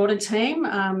acknowledge the broader team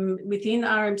within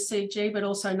RMCG, but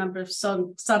also a number of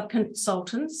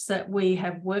sub-consultants that we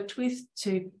have worked with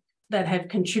that have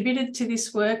contributed to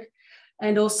this work,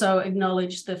 and also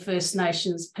acknowledge the First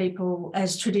Nations people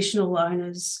as traditional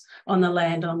owners on the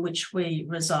land on which we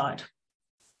reside.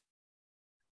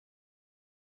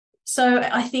 So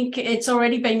I think it's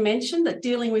already been mentioned that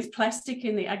dealing with plastic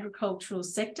in the agricultural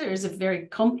sector is a very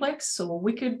complex or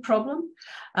wicked problem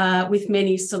with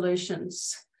many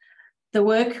solutions. The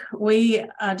work we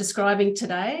are describing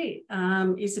today,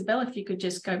 Isabel, if you could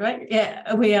just go back.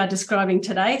 Yeah, we are describing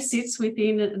today sits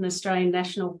within an Australian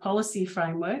national policy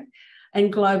framework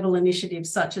and global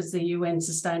initiatives such as the UN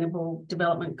Sustainable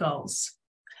Development Goals.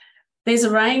 There's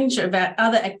a range of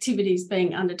other activities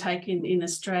being undertaken in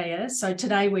Australia. So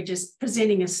today we're just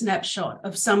presenting a snapshot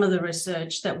of some of the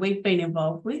research that we've been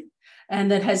involved with and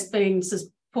that has been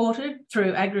supported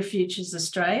through AgriFutures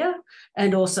Australia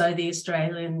and also the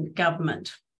Australian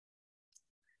government.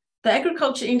 The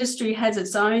agriculture industry has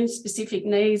its own specific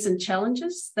needs and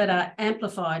challenges that are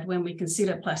amplified when we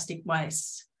consider plastic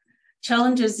waste.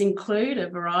 Challenges include a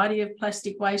variety of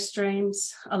plastic waste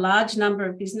streams, a large number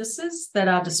of businesses that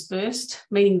are dispersed,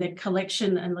 meaning that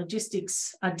collection and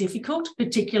logistics are difficult,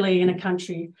 particularly in a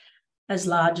country as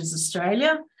large as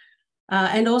Australia,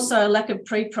 and also a lack of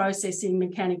pre-processing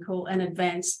mechanical and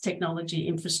advanced technology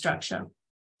infrastructure.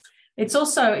 It's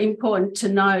also important to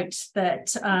note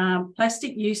that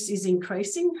plastic use is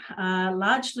increasing,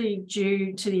 largely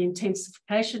due to the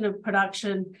intensification of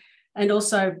production and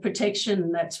also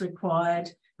protection that's required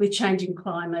with changing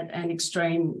climate and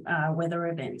extreme weather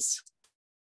events.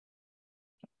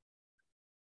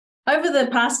 Over the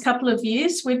past couple of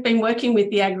years, we've been working with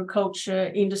the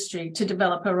agriculture industry to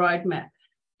develop a roadmap,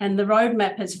 and the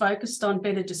roadmap has focused on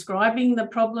better describing the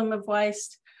problem of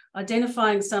waste,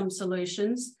 identifying some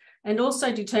solutions, and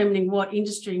also determining what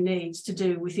industry needs to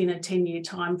do within a 10-year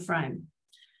timeframe.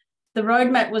 The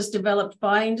roadmap was developed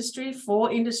by industry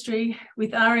for industry,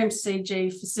 with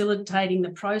RMCG facilitating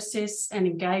the process and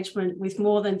engagement with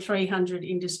more than 300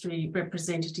 industry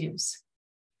representatives.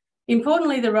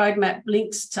 Importantly, the roadmap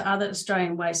links to other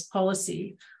Australian waste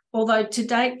policy, although to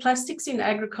date, plastics in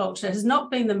agriculture has not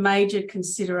been the major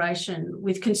consideration,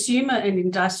 with consumer and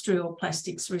industrial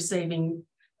plastics receiving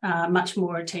much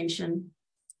more attention.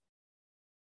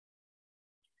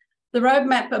 The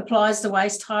roadmap applies the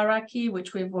waste hierarchy,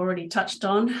 which we've already touched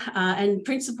on, and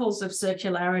principles of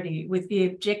circularity with the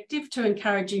objective to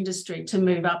encourage industry to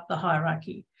move up the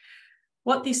hierarchy.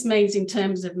 What this means in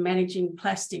terms of managing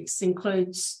plastics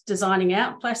includes designing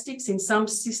out plastics in some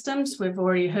systems. We've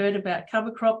already heard about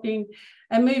cover cropping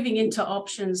and moving into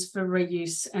options for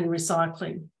reuse and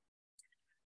recycling.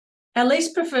 Our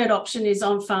least preferred option is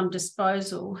on-farm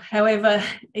disposal. However,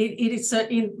 it is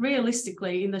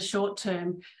realistically in the short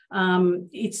term,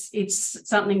 it's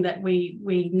something that we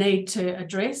need to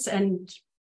address, and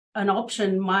an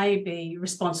option may be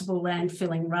responsible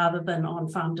landfilling rather than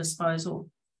on-farm disposal.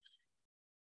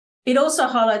 It also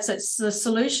highlights that the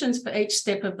solutions for each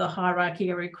step of the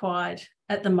hierarchy are required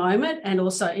at the moment and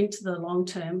also into the long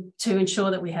term to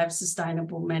ensure that we have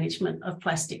sustainable management of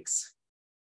plastics.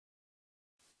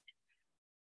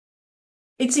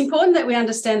 It's important that we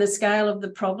understand the scale of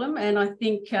the problem, and I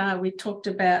think we talked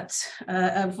about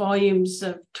volumes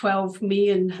of 12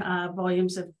 million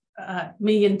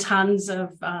million tonnes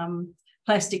of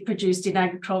plastic produced in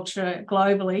agriculture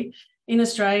globally. In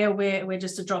Australia, we're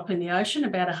just a drop in the ocean,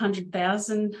 about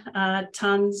 100,000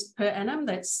 tonnes per annum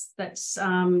that's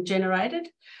generated.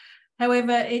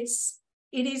 However, it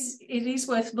is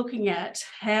worth looking at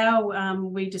how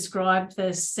we describe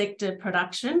the sector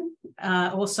production,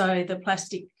 also the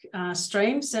plastic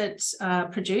streams that's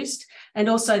produced, and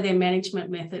also their management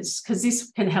methods, because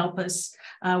this can help us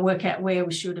work out where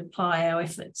we should apply our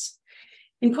efforts.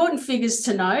 Important figures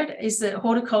to note is that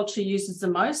horticulture uses the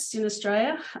most in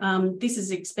Australia. This is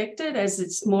expected as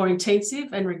it's more intensive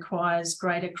and requires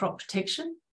greater crop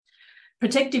protection.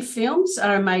 Protective films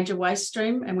are a major waste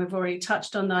stream, and we've already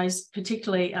touched on those,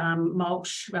 particularly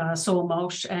mulch, soil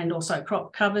mulch, and also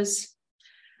crop covers.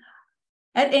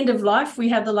 At end of life, we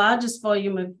have the largest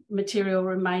volume of material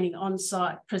remaining on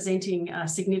site, presenting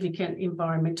significant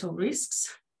environmental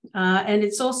risks. And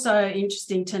it's also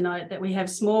interesting to note that we have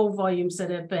small volumes that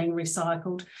are being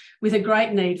recycled, with a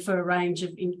great need for a range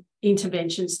of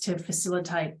interventions to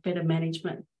facilitate better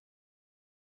management.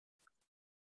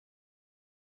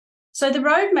 So the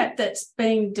roadmap that's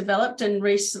being developed and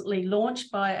recently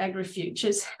launched by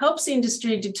AgriFutures helps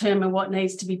industry determine what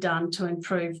needs to be done to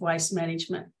improve waste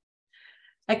management.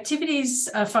 Activities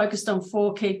are focused on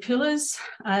 4 key pillars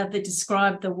that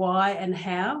describe the why and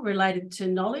how related to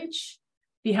knowledge,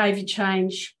 behaviour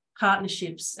change,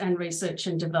 partnerships, and research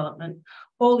and development.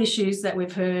 All issues that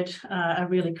we've heard are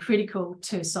really critical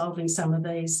to solving some of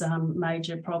these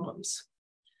major problems.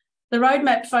 The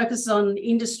roadmap focuses on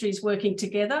industries working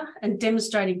together and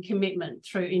demonstrating commitment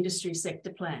through industry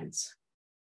sector plans.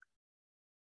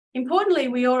 Importantly,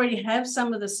 we already have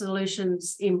some of the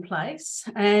solutions in place,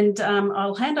 and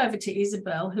I'll hand over to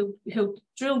Isabel, who'll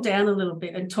drill down a little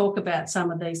bit and talk about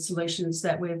some of these solutions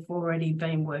that we've already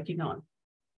been working on.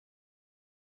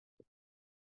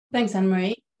 Thanks,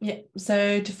 Anne-Marie. Yeah,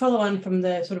 so to follow on from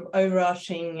the sort of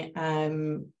overarching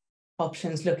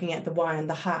options, looking at the why and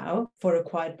the how for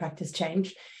required practice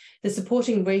change, the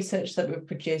supporting research that we've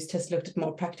produced has looked at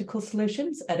more practical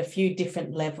solutions at a few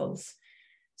different levels.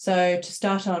 So to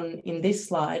start on in this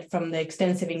slide, from the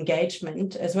extensive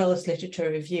engagement as well as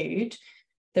literature reviewed,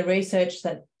 the research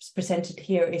that's presented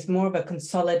here is more of a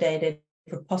consolidated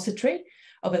repository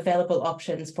of available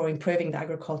options for improving the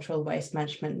agricultural waste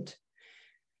management.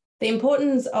 The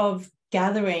importance of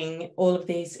gathering all of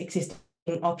these existing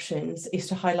options is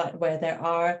to highlight where there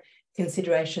are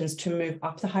considerations to move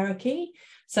up the hierarchy,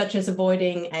 such as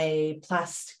avoiding a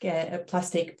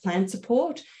plastic plant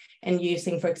support and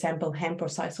using, for example, hemp or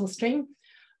sisal string,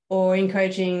 or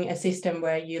encouraging a system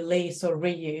where you lease or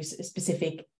reuse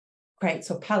specific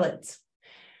crates or pallets.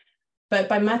 But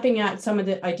by mapping out some of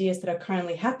the ideas that are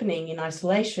currently happening in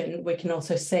isolation, we can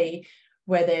also see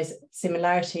where there's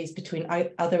similarities between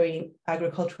other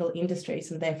agricultural industries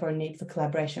and therefore a need for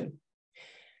collaboration.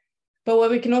 But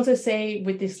what we can also see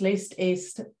with this list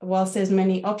is, whilst there's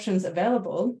many options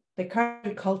available, the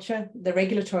current culture, the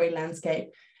regulatory landscape,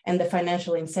 and the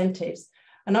financial incentives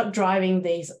are not driving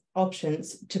these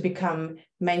options to become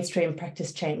mainstream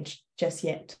practice change just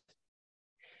yet.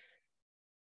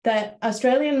 The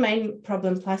Australian main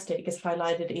problem plastic is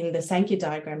highlighted in the Sankey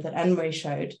diagram that Anne-Marie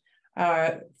showed,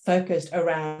 are focused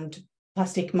around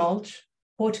plastic mulch,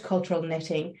 horticultural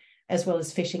netting, as well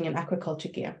as fishing and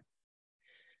aquaculture gear.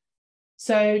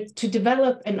 So to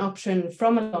develop an option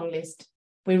from a long list,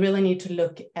 we really need to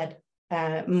look at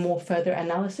more further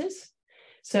analysis.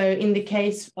 So in the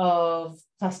case of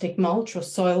plastic mulch or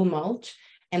soil mulch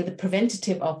and the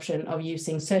preventative option of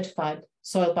using certified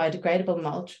soil biodegradable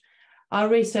mulch, our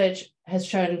research has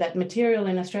shown that material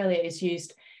in Australia is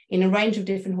used in a range of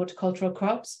different horticultural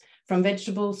crops, from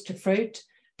vegetables to fruit,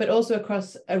 but also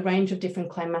across a range of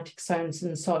different climatic zones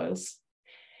and soils.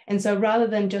 And so rather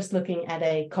than just looking at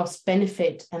a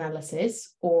cost-benefit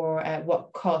analysis or at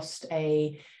what cost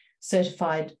a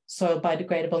certified soil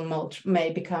biodegradable mulch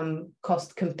may become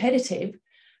cost competitive,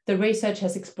 the research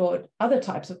has explored other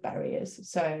types of barriers,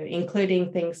 so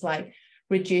including things like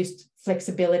reduced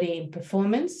flexibility in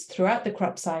performance throughout the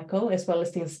crop cycle, as well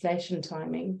as the installation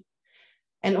timing,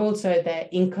 and also their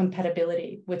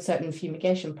incompatibility with certain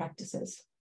fumigation practices.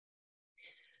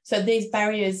 So these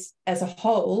barriers as a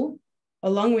whole,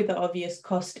 along with the obvious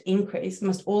cost increase,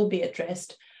 must all be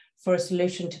addressed for a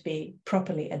solution to be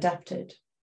properly adapted.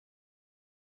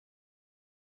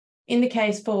 In the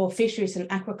case for fisheries and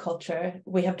aquaculture,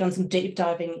 we have done some deep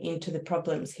diving into the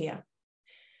problems here.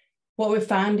 What we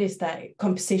found is that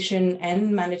composition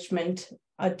and management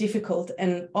are difficult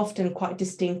and often quite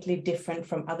distinctly different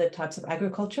from other types of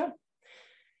agriculture.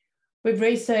 We've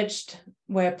researched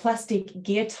where plastic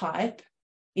gear type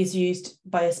is used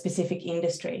by a specific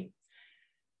industry.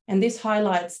 And this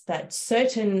highlights that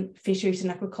certain fisheries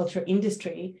and aquaculture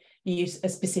industry use a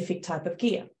specific type of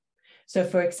gear. So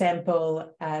for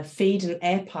example, feed and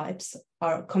air pipes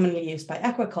are commonly used by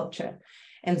aquaculture.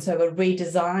 And so a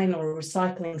redesign or a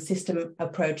recycling system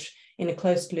approach in a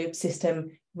closed loop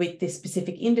system with this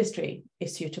specific industry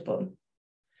is suitable.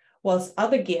 Whilst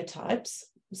other gear types,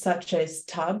 such as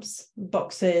tubs,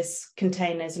 boxes,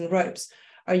 containers, and ropes,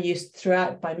 are used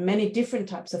throughout by many different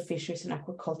types of fisheries and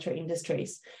aquaculture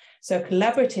industries. So a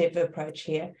collaborative approach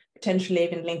here, potentially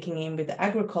even linking in with the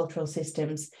agricultural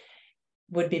systems,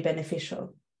 would be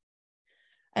beneficial.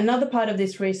 Another part of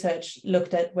this research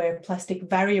looked at where plastic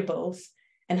variables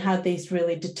and how these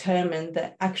really determine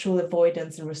the actual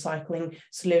avoidance and recycling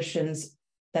solutions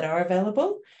that are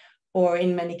available, or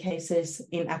in many cases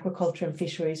in aquaculture and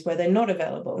fisheries where they're not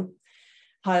available,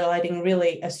 highlighting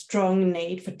really a strong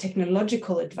need for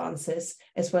technological advances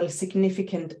as well as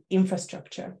significant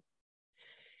infrastructure.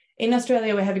 In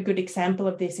Australia, we have a good example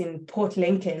of this in Port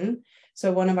Lincoln,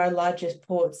 so one of our largest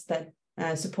ports that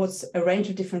supports a range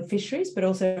of different fisheries, but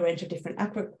also a range of different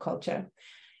aquaculture.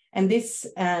 And this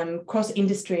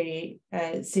cross-industry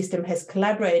system has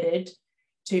collaborated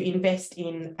to invest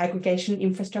in aggregation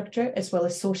infrastructure as well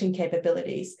as sorting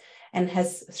capabilities, and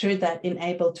has through that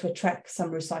enabled to attract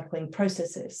some recycling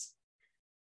processes.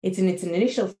 It's in its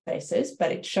initial phases,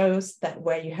 but it shows that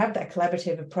where you have that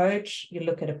collaborative approach, you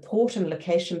look at a port and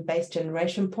location-based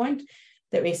generation point,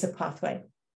 there is a pathway.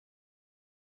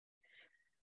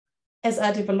 As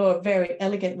Adi Valor very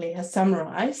elegantly has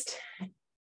summarized,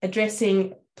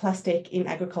 addressing plastic in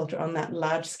agriculture on that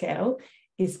large scale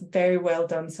is very well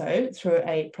done so through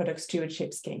a product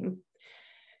stewardship scheme.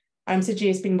 IMCG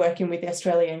has been working with the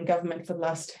Australian government for the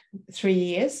last 3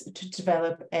 years to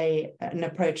develop an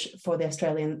approach for the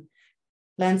Australian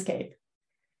landscape.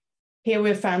 Here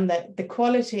we've found that the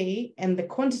quality and the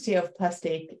quantity of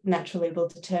plastic naturally will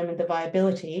determine the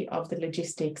viability of the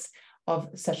logistics of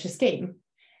such a scheme.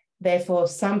 Therefore,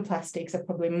 some plastics are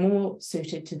probably more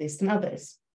suited to this than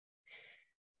others.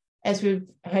 As we've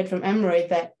heard from Amory,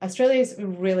 that Australia is a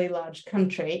really large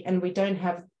country and we don't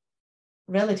have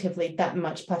relatively that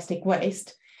much plastic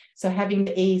waste. So having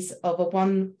the ease of a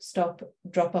one-stop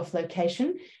drop-off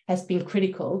location has been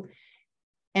critical,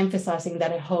 emphasising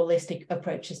that a holistic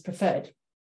approach is preferred.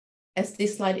 As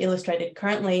this slide illustrated,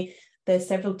 currently there's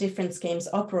several different schemes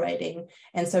operating,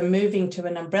 and so moving to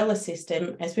an umbrella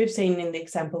system, as we've seen in the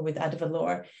example with Adi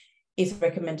Valor, is a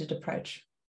recommended approach.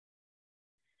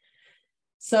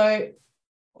 So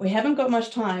we haven't got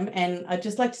much time, and I'd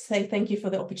just like to say thank you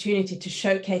for the opportunity to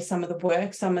showcase some of the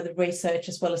work, some of the research,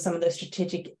 as well as some of the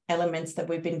strategic elements that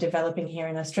we've been developing here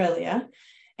in Australia.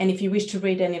 And if you wish to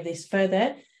read any of this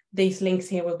further, these links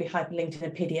here will be hyperlinked in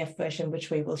a PDF version,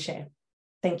 which we will share.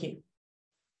 Thank you.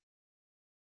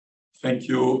 Thank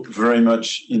you very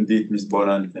much indeed, Ms.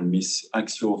 Boland and Ms.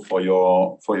 Axio, for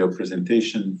your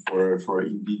presentation, for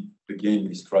indeed again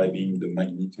describing the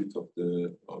magnitude of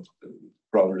the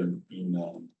problem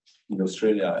in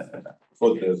Australia.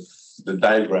 For the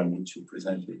diagram which you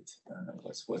presented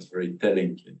was very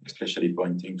telling, especially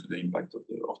pointing to the impact of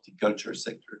the horticulture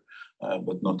sector,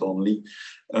 but not only.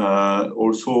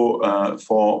 Also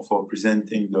for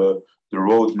presenting the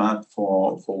roadmap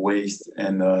for waste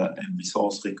and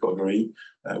resource recovery,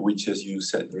 which, as you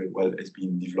said very well, has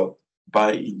been developed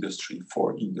by industry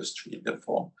for industry.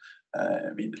 Therefore,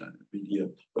 I mean, really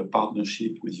a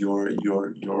partnership with your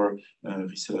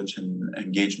research and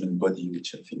engagement body,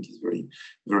 which I think is very,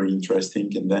 very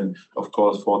interesting. And then, of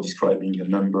course, for describing a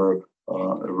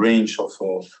range of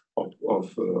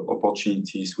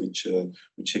opportunities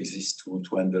which exist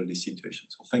to handle this situation.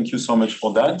 So thank you so much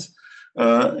for that.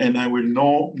 And I will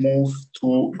now move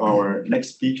to our next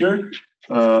speaker,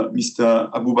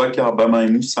 Mr. Abubakar Bamai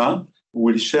Musa, who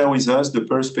will share with us the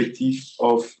perspective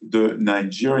of the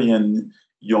Nigerian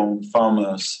Young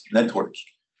Farmers Network.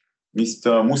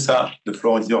 Mr. Musa, the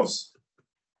floor is yours.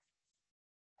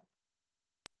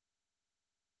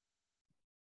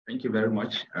 Thank you very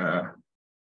much for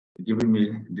giving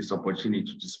me this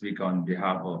opportunity to speak on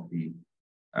behalf of the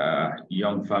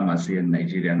young farmers here in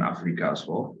Nigeria and Africa as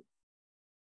well.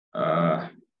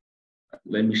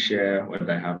 Let me share what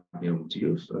I have here with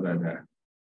you so that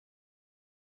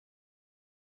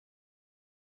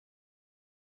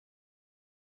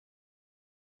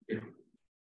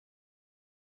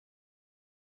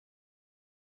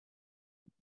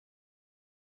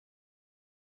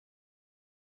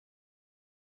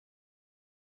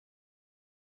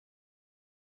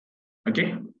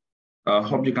Okay.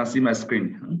 Hope you can see my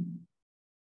screen.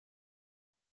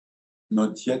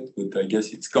 Not yet, but I guess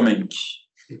it's coming.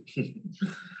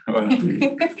 Well,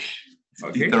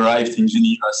 Okay. it arrived in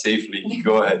Geneva safely.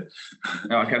 Go ahead.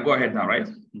 I can go ahead now, right?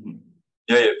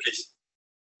 Yeah, please.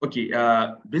 Okay.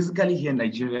 Basically, here in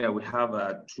Nigeria, we have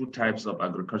two types of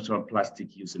agricultural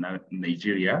plastic used in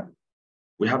Nigeria.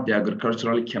 We have the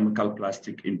agricultural chemical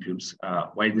plastic inputs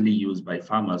widely used by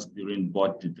farmers during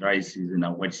both the dry season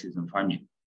and wet season farming.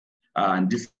 And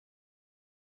this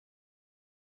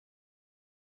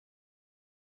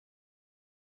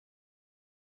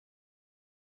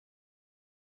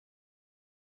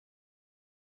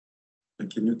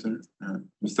Can you turn?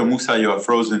 Mr. Musa, you are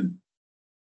frozen.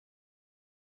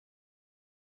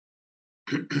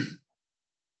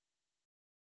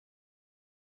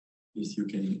 Yes, you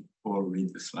can all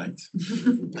read the slides.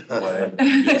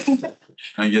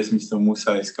 I guess Mr.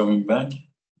 Musa is coming back.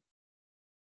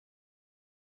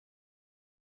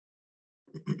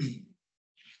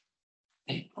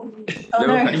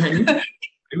 Hello, can you hear me? Are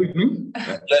you with me?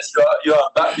 Yes,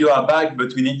 you are back,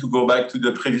 but we need to go back to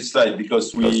the previous slide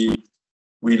because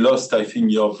we lost, I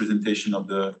think, your presentation of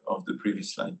the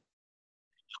previous slide.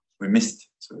 We missed.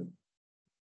 So,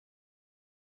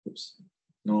 oops.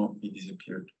 No, it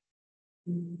disappeared.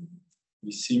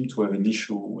 We seem to have an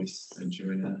issue with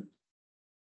Nigeria.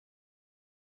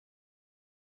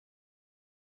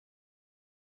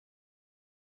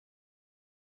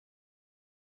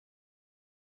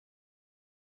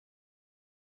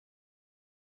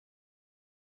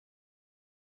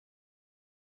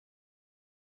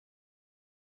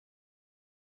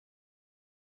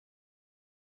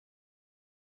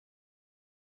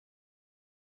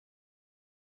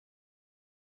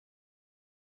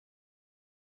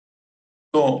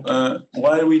 So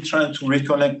while we try to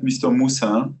reconnect Mr.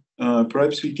 Musa,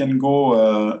 perhaps we can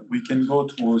go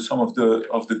to some of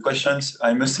the questions.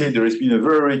 I must say there has been a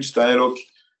very rich dialogue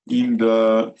in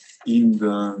the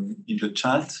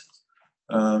chat.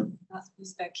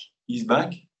 He's back. He's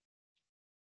back.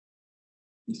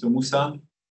 Mr. Musa,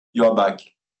 you are back,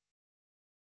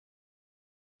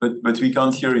 but we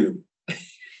can't hear you.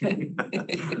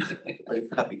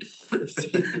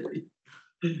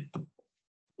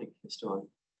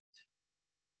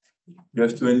 You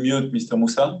have to unmute, Mr.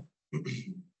 Musa.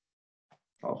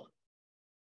 Oh.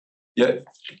 Yeah,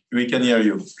 we can hear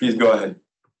you. Please go ahead.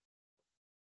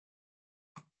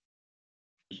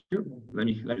 Let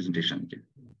me presentation. Okay.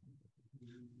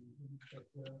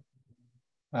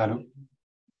 Hello.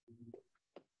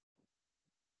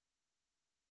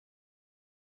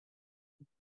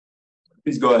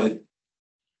 Please go ahead.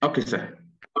 Okay, sir.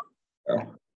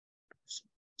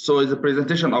 So is the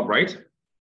presentation up, right?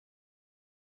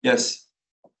 Yes.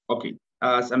 Okay.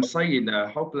 As I'm saying,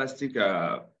 how plastic,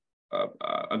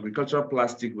 agricultural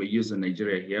plastic we use in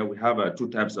Nigeria here, we have two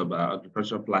types of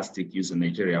agricultural plastic used in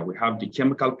Nigeria. We have the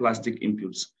chemical plastic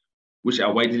inputs, which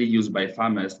are widely used by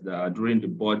farmers during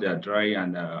both the dry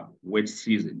and wet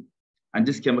season. And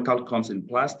this chemical comes in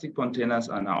plastic containers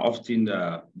and are often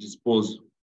disposed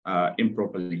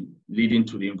improperly, leading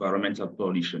to the environmental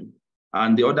pollution.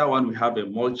 And the other one, we have a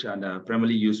mulch and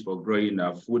primarily used for growing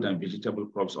food and vegetable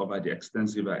crops over the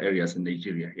extensive areas in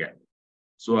Nigeria here.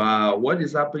 So what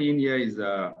is happening here is,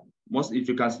 if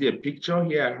you can see a picture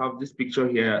here, I have this picture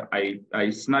here. I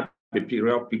snapped a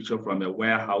real picture from a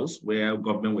warehouse where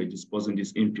government were disposing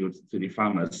these inputs to the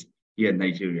farmers here in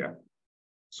Nigeria.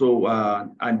 So,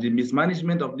 and the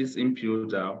mismanagement of this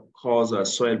input cause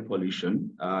soil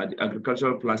pollution. The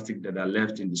agricultural plastic that are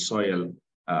left in the soil,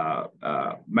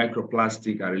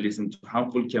 microplastic are releasing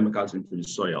harmful chemicals into the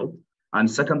soil. And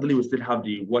secondly, we still have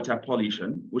the water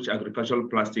pollution, which agricultural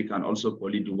plastic can also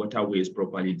pollute the waterways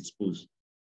properly disposed.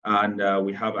 And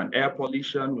we have an air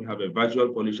pollution, we have a visual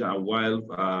pollution, and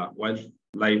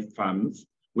wildlife farms,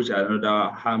 which are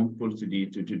another harmful to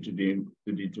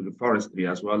the forestry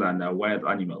as well, and wild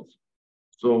animals.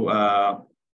 So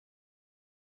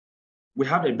we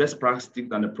have a best practice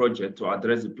and a project to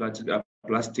address the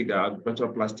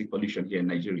agricultural plastic pollution here in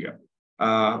Nigeria.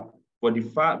 For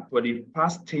the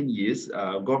past 10 years,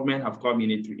 government have come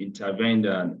in to intervene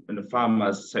in the farm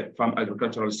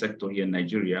agricultural sector here in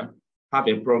Nigeria, have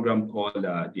a program called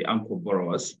the Anchor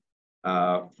Borrowers.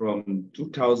 From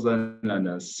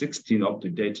 2016 up to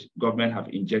date, government have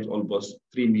injected almost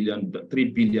 $3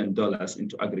 billion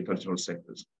into agricultural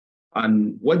sectors.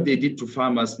 And what they did to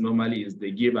farmers normally is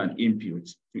they give an input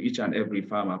to each and every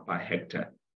farmer per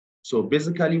hectare. So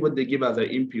basically what they give as an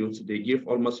input, they give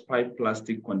almost 5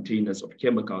 plastic containers of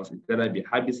chemicals, whether it be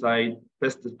herbicide,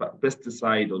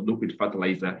 pesticide, or liquid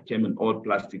fertilizer, came in all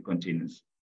plastic containers.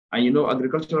 And you know,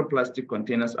 agricultural plastic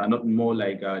containers are not more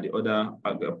like the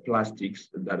other plastics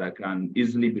that can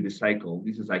easily be recycled.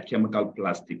 This is like chemical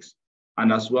plastics.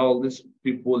 And as well, these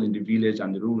people in the village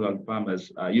and the rural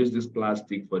farmers use this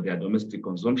plastic for their domestic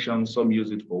consumption. Some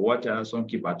use it for water, some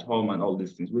keep at home and all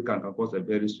these things. We can cause a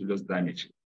very serious damage.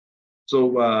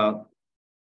 So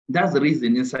that's the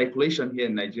reason in circulation here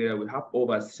in Nigeria, we have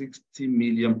over 60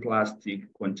 million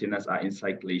plastic containers are in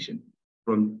circulation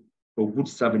for good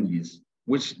 7 years,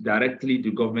 which directly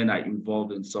the government are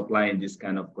involved in supplying these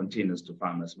kind of containers to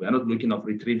farmers. We are not looking at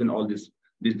retrieving all these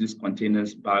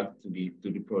containers back to the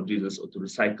producers or to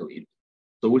recycle it.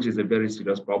 So which is a very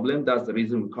serious problem. That's the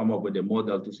reason we come up with a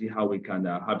model to see how we can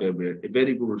have a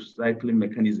very good recycling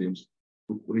mechanisms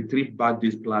to retrieve back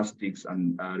these plastics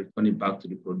and return it back to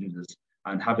the producers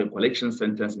and have a collection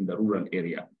centers in the rural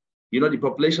area. You know, the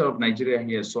population of Nigeria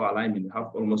here is so alarming. We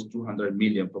have almost 200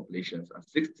 million populations, and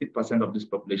 60% of this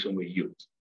population were youth.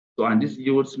 So, and these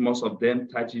youths, most of them,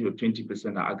 30 or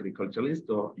 20% are agriculturalists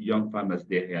or young farmers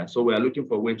there here. So we are looking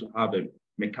for a way to have a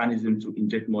mechanism to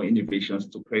inject more innovations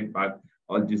to create back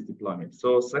all these deployments.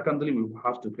 So secondly, we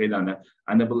have to create an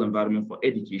enable environment for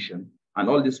education. And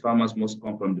all these farmers must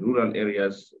come from the rural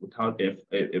areas without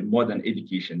a modern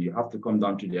education. You have to come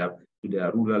down to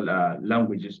their rural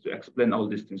languages to explain all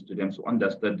these things to them to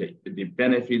understand the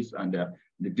benefits and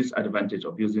the disadvantage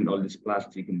of using all this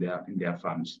plastic in their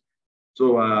farms.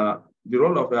 So the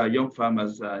role of young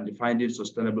farmers in finding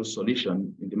sustainable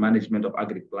solution in the management of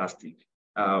agri-plastic.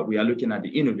 We are looking at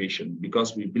the innovation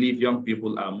because we believe young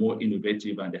people are more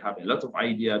innovative and they have a lot of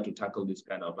idea to tackle this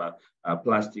kind of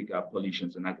plastic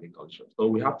pollutions in agriculture. So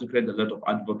we have to create a lot of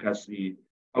advocacy,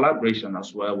 collaboration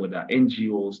as well with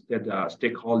NGOs,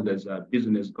 stakeholders,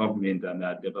 business, government, and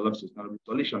develop sustainable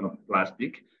solution of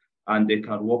plastic. And they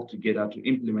can work together to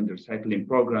implement the recycling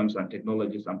programs and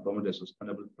technologies and promote a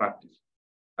sustainable practice.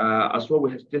 As well,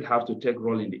 we still have to take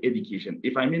role in the education.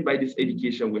 If I mean by this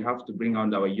education, we have to bring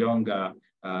on our young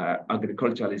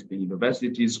agriculturalists in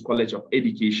universities, college of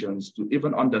educations to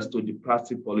even understand the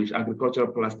plastic pollution, agricultural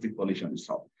plastic pollution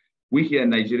itself. We here in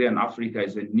Nigeria and Africa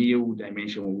is a new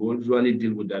dimension. We usually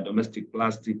deal with the domestic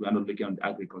plastic. We are not looking at the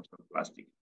agricultural plastic.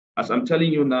 As I'm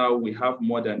telling you now, we have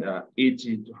more than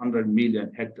 80 to 100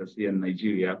 million hectares here in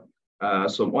Nigeria.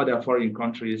 Some other foreign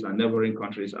countries and neighboring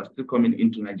countries are still coming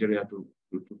into Nigeria to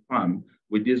farm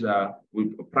with this,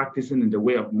 with practicing in the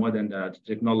way of modern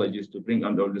technologies to bring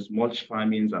on all these mulch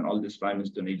farmings and all these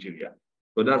farmings to Nigeria.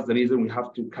 So that's the reason we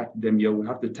have to catch them here. We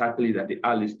have to tackle it at the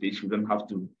early stage. We don't have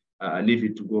to leave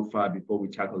it to go far before we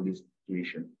tackle this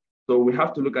situation. So we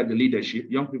have to look at the leadership.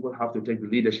 Young people have to take the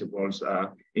leadership roles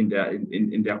in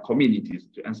their communities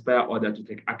to inspire others to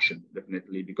take action,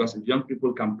 definitely. Because if young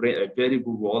people can play a very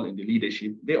good role in the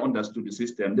leadership, they understood the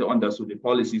system, they understood the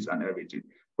policies and everything.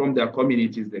 From their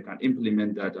communities, they can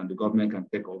implement that and the government can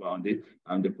take over on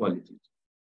the policies.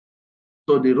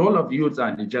 So the role of youth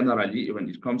and generally, when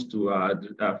it comes to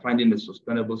finding a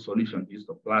sustainable solution to use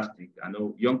of plastic, I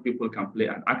know young people can play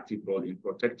an active role in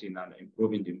protecting and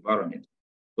improving the environment.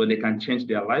 So they can change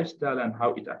their lifestyle and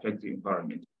how it affects the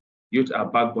environment. Youth are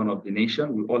backbone of the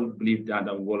nation. We all believe that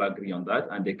and we all agree on that.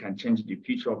 And they can change the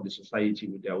future of the society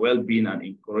with their well-being and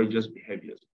encourageous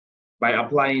behaviors by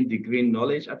applying the green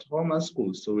knowledge at home and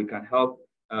schools. So we can help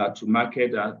to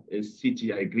market a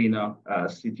city, a greener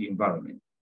city environment.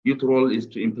 Youth role is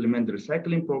to implement the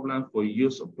recycling program for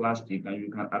use of plastic, and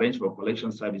you can arrange for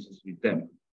collection services with them.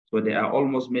 So there are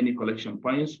almost many collection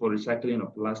points for recycling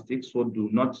of plastic, so do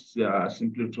not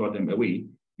simply throw them away.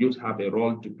 Youth have a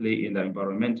role to play in the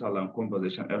environmental and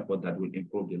conservation effort that will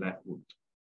improve the livelihood.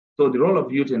 So the role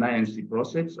of youth in INC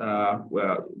process,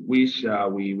 which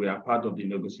we were part of the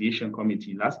negotiation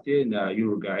committee last year in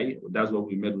Uruguay. That's what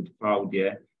we met with FAO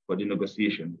there for the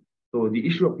negotiation. So the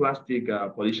issue of plastic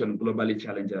pollution globally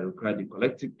challenging requires the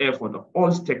collective effort of all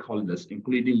stakeholders,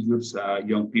 including youths,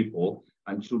 young people,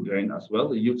 and children as well.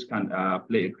 The youth can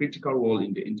play a critical role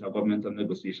in the intergovernmental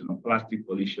negotiation on plastic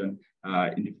pollution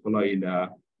in the following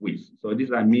weeks. So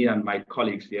these are me and my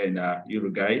colleagues here in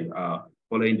Uruguay,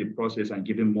 following the process and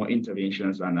giving more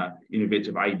interventions and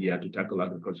innovative idea to tackle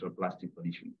agricultural plastic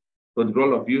pollution. So the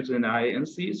role of youth in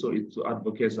INC, so it's to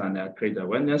advocate and create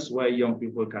awareness where young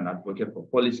people can advocate for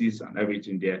policies and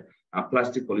everything there,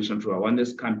 plastic pollution through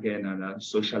awareness campaign and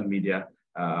social media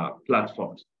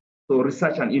platforms. So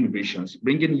research and innovations,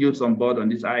 bringing youth on board on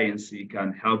this INC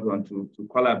can help them to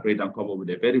collaborate and come up with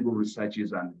a very good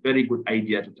researches and very good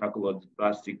idea to tackle all the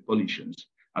plastic pollutions,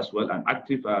 as well as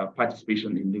active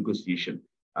participation in negotiation,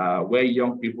 where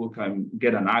young people can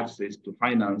get an access to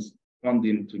finance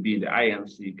funding to be in the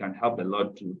INC can help a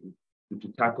lot to to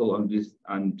tackle on this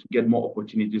and to get more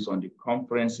opportunities on the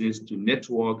conferences, to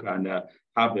network and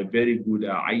have a very good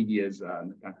ideas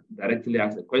and directly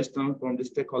ask a question from the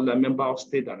stakeholder, member of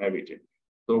state and everything.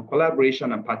 So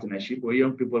collaboration and partnership, where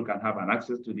young people can have an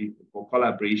access to the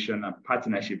collaboration and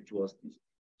partnership towards this.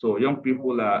 So young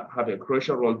people have a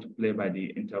crucial role to play by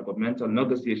the intergovernmental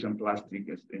negotiation plastic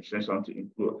extension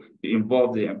to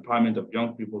involve the empowerment of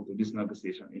young people to this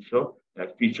negotiation, ensure a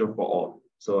future for all.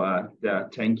 So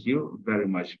thank you very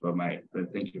much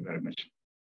thank you very much.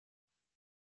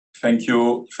 Thank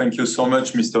you so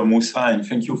much, Mr. Moussa, and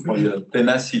thank you for your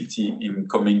tenacity in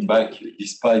coming back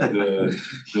despite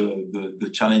the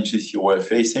challenges you were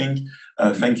facing.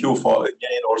 Thank you for,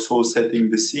 again, also setting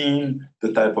the scene,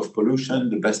 the type of pollution,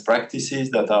 the best practices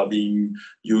that are being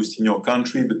used in your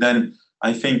country. But then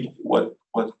I think what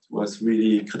was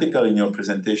really critical in your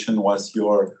presentation was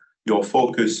your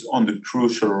focus on the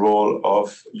crucial role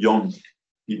of young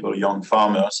people, young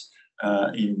farmers,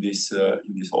 in this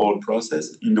whole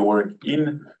process, in the work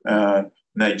in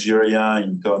Nigeria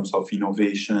in terms of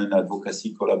innovation,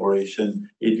 advocacy, collaboration,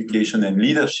 education, and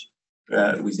leadership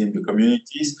within the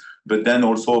communities, but then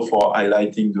also for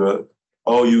highlighting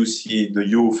how you see the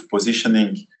youth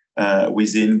positioning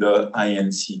within the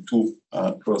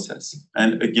INC2 process.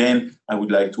 And again, I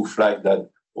would like to flag that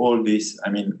all this, I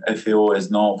mean, FAO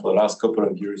has now for the last couple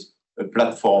of years a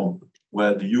platform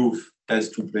where the youth has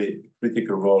to play a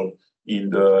critical role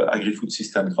in the agri-food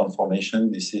system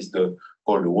transformation. This is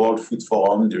called the World Food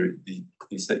Forum.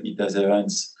 It has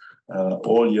events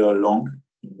all year long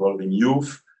involving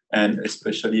youth, and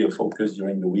especially a focus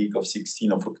during the week of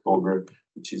 16th of October,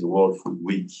 which is World Food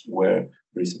Week, where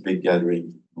there is a big gathering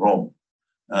in Rome.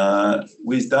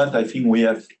 With that, I think we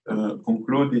have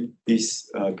concluded this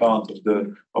part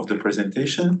of the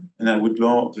presentation, and I would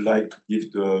now like to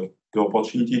give the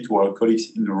opportunity to our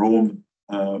colleagues in the room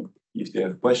if they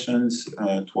have questions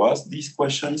to ask these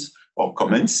questions or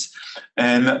comments,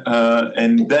 and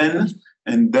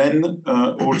then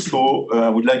also I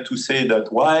would like to say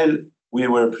that while we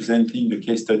were presenting the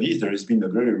case studies, there has been a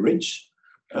very rich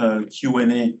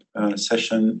Q&A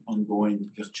session ongoing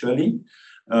virtually,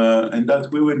 and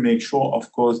that we will make sure, of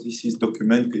course, this is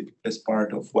documented as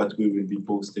part of what we will be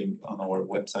posting on our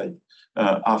website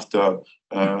after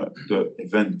the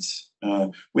event.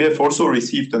 We have also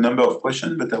received a number of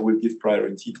questions, but I will give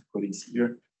priority to colleagues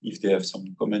here if they have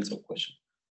some comments or questions.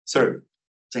 Sir.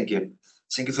 Thank you.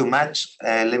 Thank you so much.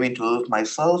 Let me introduce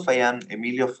myself. I am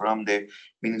Emilio from the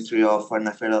Ministry of Foreign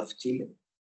Affairs of Chile.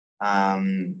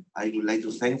 I would like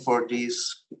to thank for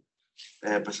this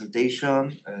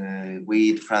presentation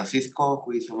with Francisco,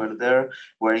 who is over there.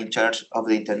 We're in charge of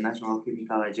the International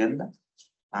Chemical Agenda.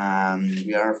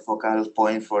 We are focal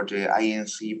point for the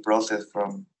INC process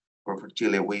for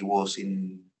Chile. I was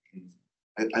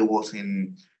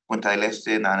in Punta del Este,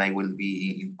 and I will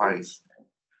be in Paris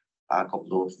a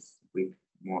couple of weeks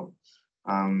more.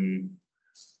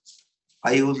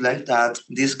 I would like that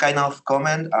this kind of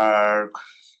comment are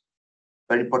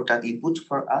very important input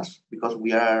for us, because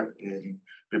we are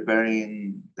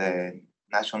preparing the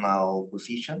national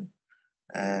position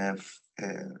in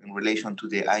relation to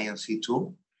the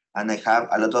INC2, and I have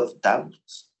a lot of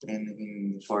doubts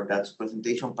for that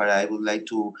presentation, but I would like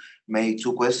to make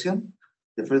two questions.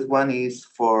 The first one is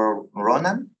for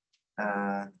Ronan,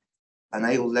 and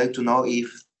I would like to know if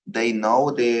they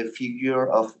know the figure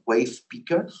of waste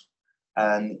pickers,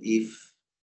 and if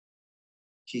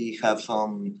he have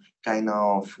some kind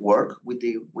of work with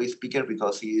the waste picker,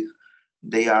 because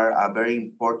they are a very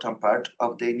important part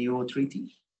of the new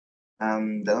treaty.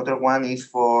 The other one is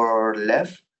for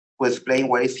Lev, who explain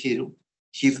what is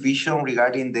his vision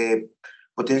regarding the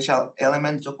potential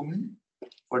element document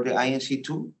for the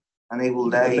INC2. And I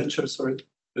would like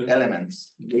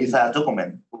elements. There is a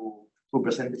document who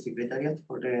present the secretariat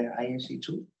for the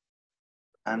INC2.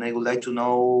 And I would like to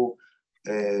know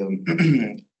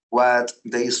what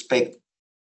they expect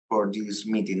for this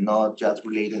meeting, not just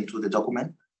related to the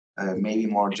document, maybe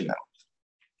more general.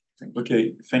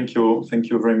 Okay, thank you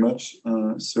very much,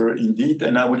 sir, indeed.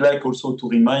 And I would like also to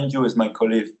remind you, as my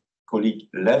colleague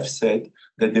Lev said,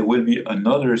 that there will be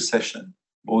another session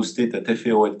hosted at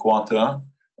FAO headquarters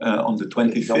on the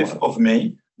 25th of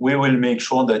May. We will make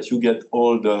sure that you get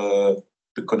all the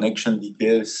connection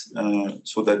details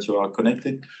so that you are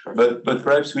connected. But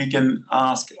perhaps we can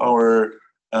ask our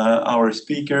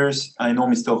speakers. I know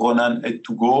Mr. Ronan had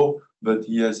to go, but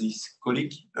he has his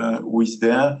colleague who is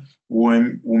there,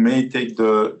 who may take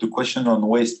the question on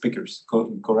waste pickers,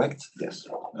 correct? Yes.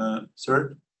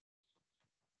 Sir?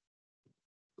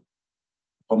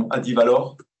 From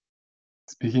Adivalor?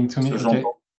 Speaking to me, okay.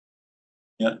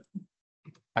 Yeah.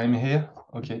 I'm here.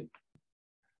 Okay.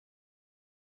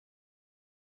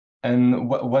 And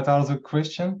what are the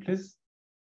questions, please?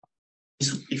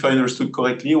 If I understood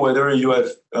correctly, whether you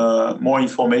have more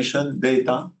information,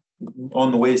 data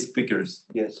on waste pickers.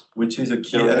 Yes. Which is a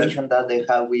key the relation that they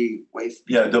have with waste.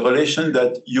 Yeah, the relation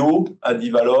that you at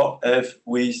Divalor have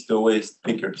with the waste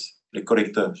pickers, les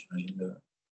collecteurs,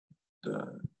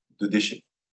 the déchets.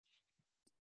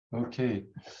 Okay.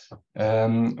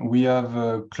 We have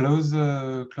a close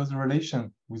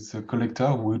relation with the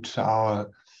collector, which are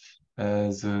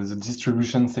the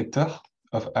distribution sector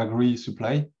of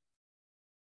agri-supply.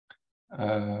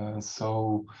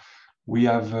 So we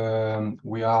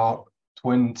are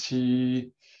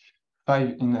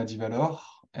 25 in Divalor,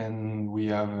 and we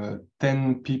have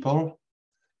 10 people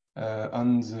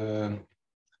on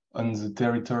the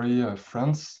territory of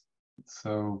France.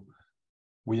 So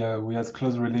we have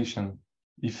close relation.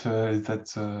 If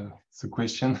that's the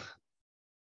question.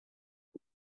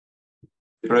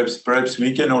 Perhaps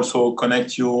we can also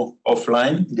connect you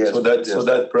offline, yes, so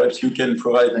that perhaps you can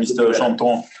provide Mr.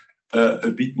 Janton a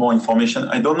bit more information.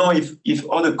 I don't know if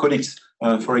other colleagues,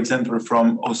 for example,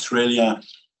 from Australia,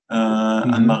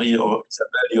 Anne-Marie or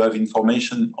Isabelle, you have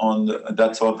information on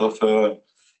that sort of the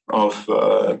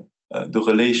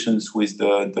relations with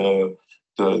the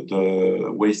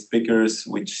waste pickers,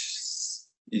 which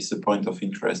is a point of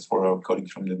interest for our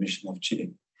colleagues from the mission of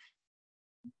Chile.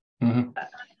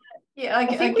 Yeah, I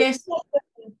guess.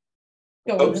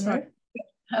 I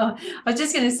was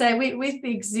just going to say, with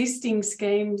the existing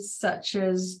schemes such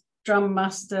as drum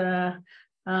muster,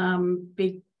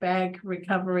 big bag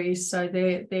recovery, so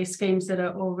they're schemes that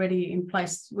are already in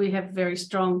place. We have very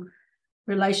strong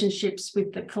relationships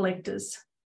with the collectors.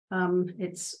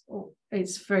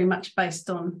 It's very much based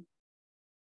on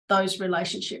those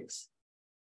relationships.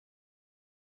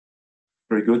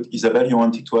 Very good. Isabelle, you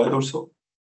wanted to add also?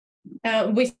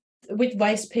 With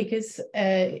waste pickers,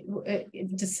 I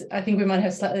think we might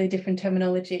have slightly different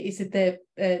terminology. Is it the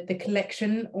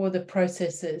collection or the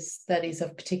processes that is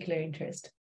of particular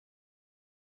interest?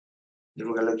 The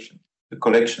collection. The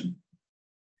collection.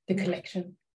 The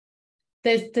collection.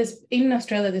 There's in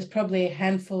Australia, there's probably a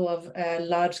handful of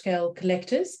large-scale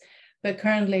collectors, but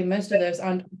currently most of those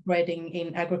aren't operating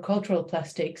in agricultural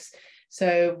plastics.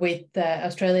 So with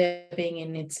Australia being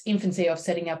in its infancy of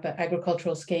setting up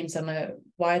agricultural schemes on a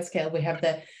wide scale, we have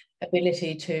the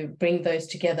ability to bring those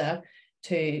together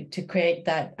to create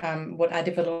that, what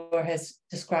Divalor has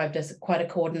described as quite a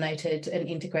coordinated and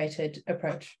integrated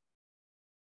approach.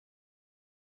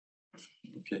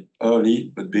 Okay,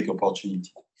 early but big opportunity.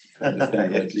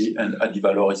 Definitely, and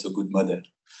Divalor is a good model.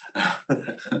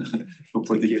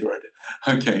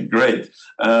 Okay, great.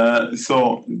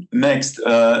 So next,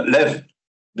 Lev,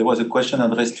 there was a question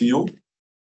addressed to you.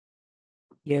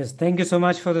 Yes, thank you so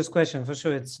much for this question. For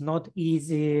sure, it's not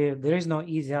easy. There is no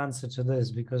easy answer to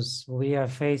this because we are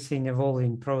facing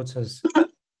evolving process.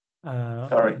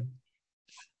 Sorry.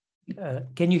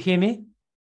 Can you hear me?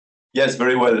 Yes,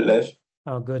 very well, Lev.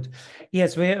 Oh, good.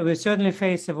 Yes, we certainly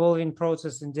face evolving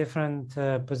process in different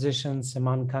positions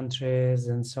among countries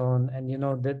and so on. And you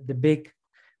know that the big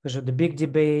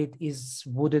debate is: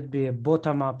 would it be a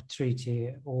bottom-up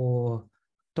treaty or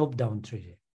top-down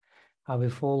treaty? Are we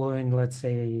following, let's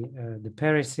say, the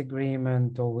Paris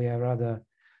Agreement, or we are rather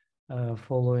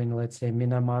following, let's say,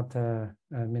 Minamata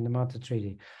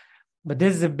Treaty? But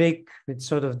this is it's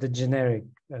sort of the generic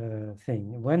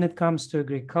thing. When it comes to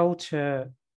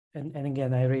agriculture, and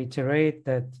again, I reiterate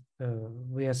that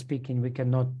we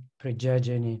cannot prejudge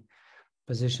any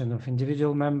position of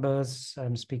individual members.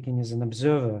 I'm speaking as an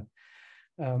observer.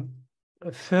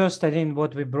 First, I think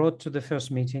what we brought to the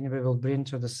first meeting, we will bring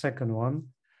to the second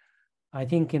one. I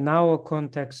think in our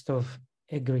context of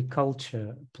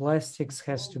agriculture, plastics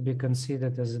has to be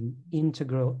considered as an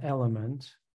integral element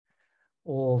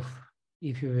of,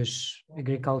 if you wish,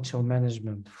 agricultural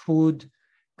management, food,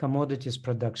 commodities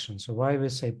production. So why we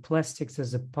say plastics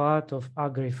as a part of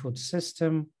agri-food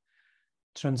system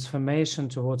transformation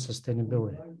towards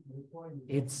sustainability.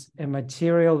 It's a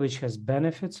material which has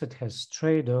benefits, it has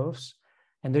trade-offs,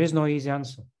 and there is no easy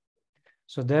answer.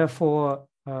 So therefore,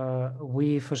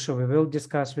 we will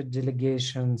discuss with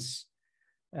delegations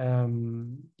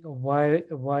why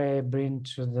I bring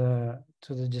to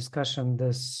the discussion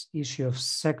this issue of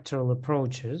sectoral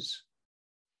approaches,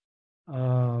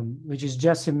 which is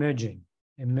just emerging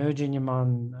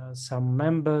among some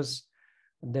members,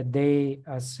 that they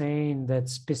are saying that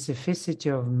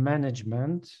specificity of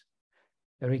management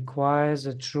requires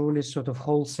a truly sort of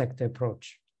whole sector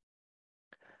approach.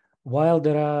 While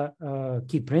there are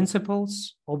key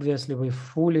principles, obviously we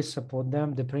fully support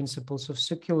them, the principles of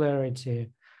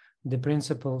circularity, the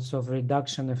principles of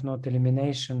reduction, if not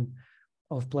elimination,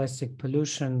 of plastic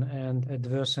pollution and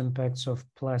adverse impacts of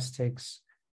plastics,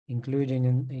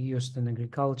 including used in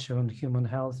agriculture, on human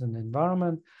health and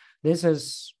environment. This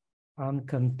is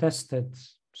uncontested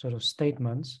sort of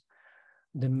statements.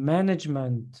 The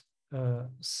management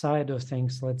side of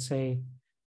things, let's say,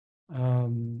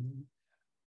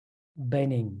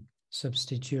 banning,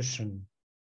 substitution,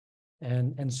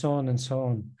 and so on and so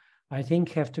on, I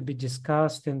think have to be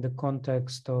discussed in the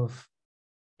context of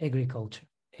agriculture.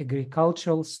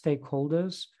 Agricultural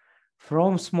stakeholders,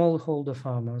 from smallholder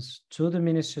farmers to the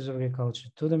ministries of agriculture,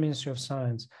 to the Ministry of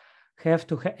Science, have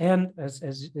to, and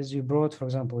as you brought, for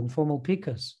example, informal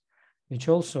pickers, which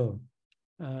also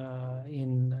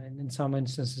in some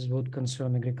instances would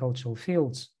concern agricultural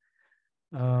fields,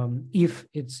 if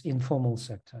it's informal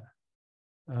sector.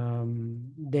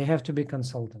 They have to be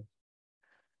consulted.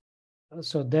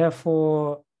 So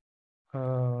therefore,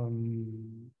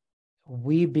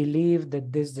 we believe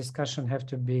that this discussion have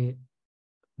to be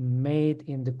made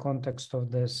in the context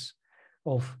of this,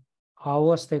 of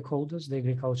our stakeholders, the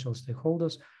agricultural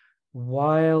stakeholders,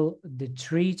 while the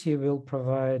treaty will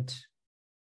provide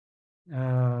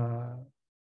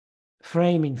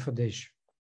framing for the issue.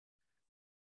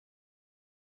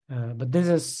 But this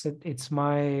is, it's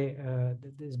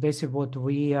basically what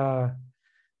we are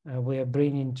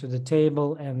bringing to the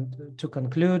table. And to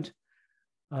conclude,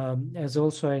 as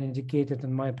also I indicated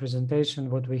in my presentation,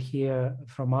 what we hear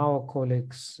from our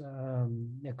colleagues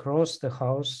across the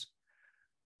House,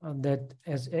 that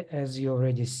as you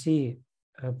already see,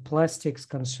 plastics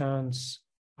concerns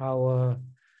our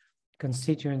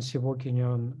constituency working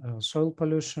on soil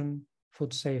pollution,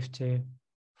 food safety,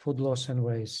 food loss and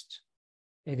waste,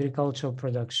 agricultural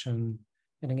production.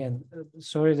 And again,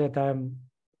 sorry that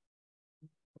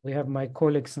we have my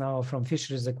colleagues now from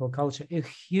fisheries aquaculture, a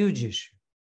huge issue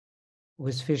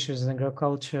with fisheries and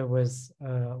agriculture, with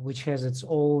which has its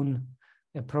own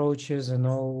approaches and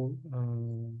all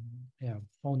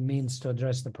own means to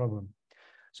address the problem.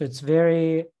 So it's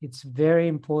very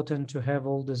important to have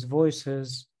all these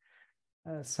voices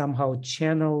somehow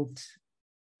channeled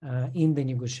in the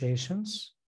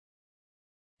negotiations.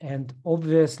 And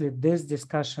obviously, these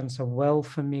discussions are well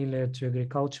familiar to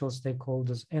agricultural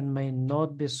stakeholders and may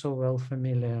not be so well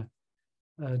familiar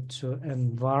to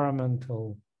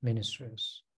environmental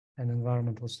ministries and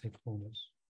environmental stakeholders.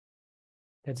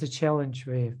 That's a challenge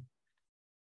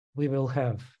we will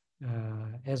have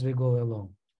as we go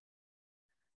along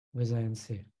with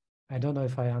INC. I don't know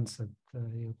if I answered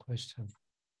your question.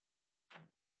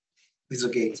 It's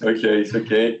okay. It's okay. It's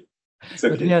okay. It's okay.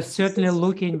 But we are certainly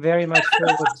looking very much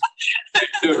forward. Thank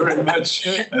you very much.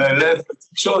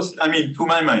 Shows, I mean, to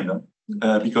my mind,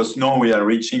 because now we are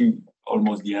reaching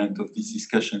almost the end of this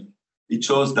discussion. It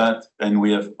shows that, and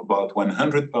we have about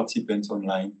 100 participants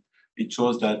online, it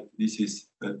shows that this is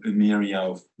an area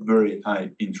of very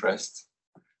high interest,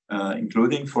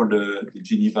 including for the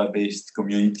Geneva-based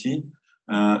community.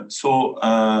 So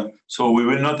we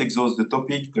will not exhaust the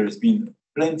topic. There has been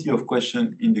plenty of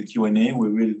questions in the Q&A.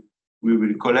 We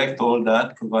will collect all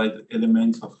that, provide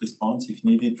elements of response if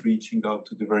needed, reaching out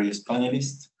to the various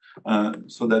panelists,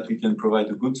 so that we can provide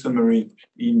a good summary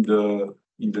in the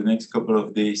next couple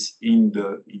of days on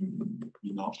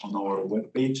our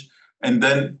webpage. And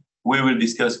then we will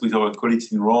discuss with our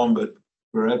colleagues in Rome, but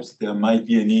perhaps there might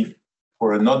be a need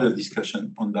for another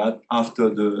discussion on that after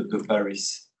the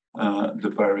Paris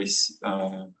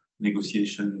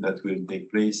negotiation that will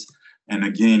take place. And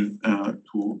again,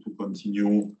 to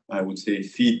continue, I would say,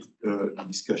 feed a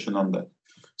discussion on that.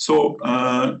 So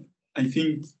I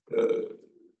think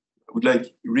I would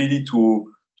like really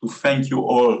to thank you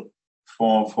all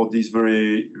for this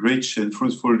very rich and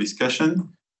fruitful discussion.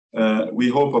 We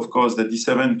hope, of course, that this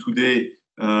event today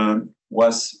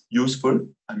was useful.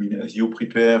 I mean, as you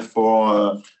prepare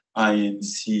for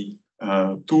INC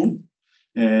 2,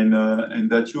 and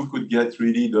that you could get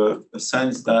really the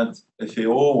sense that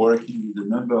FAO, working with a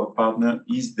number of partners,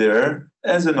 is there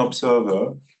as an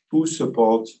observer to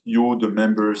support you, the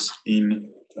members, in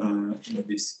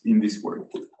this work.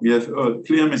 We have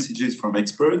clear messages from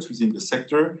experts within the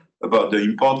sector about the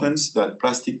importance that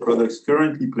plastic products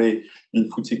currently play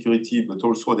in food security, but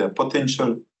also their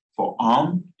potential for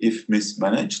harm if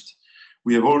mismanaged.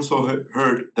 We have also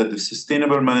heard that the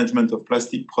sustainable management of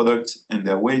plastic products and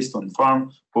their waste on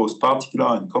farm pose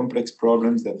particular and complex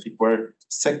problems that require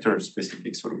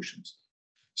sector-specific solutions.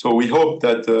 So we hope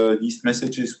that these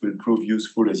messages will prove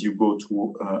useful as you go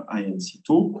to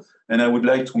INC2. And I would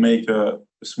like to make a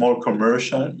small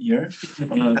commercial here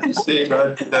to say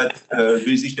that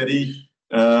basically,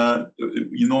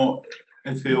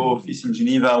 FAO office in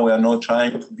Geneva. We are now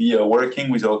trying to be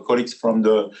working with our colleagues from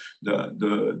the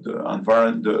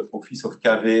Office of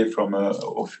CAVE, from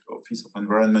Office of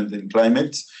Environment and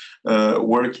Climate.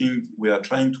 We are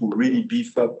trying to really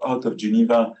beef up out of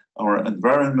Geneva our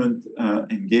environment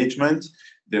engagement.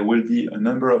 There will be a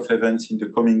number of events in the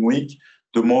coming week.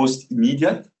 The most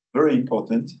immediate, very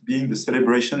important, being the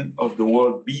celebration of the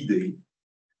World Bee Day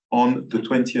on the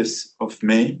 20th of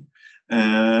May.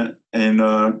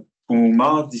 To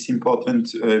mark this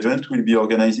important event, we'll be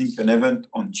organizing an event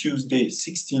on Tuesday,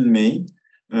 16 May,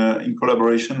 in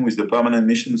collaboration with the permanent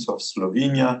missions of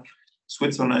Slovenia,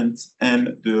 Switzerland,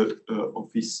 and the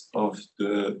Office of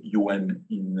the UN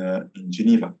in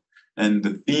Geneva. And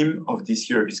the theme of this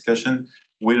year's discussion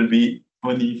will be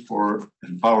 24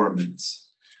 empowerment.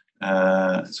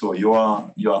 So you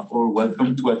are all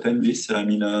welcome to attend this. I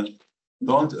mean,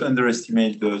 don't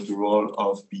underestimate the role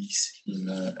of bees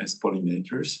as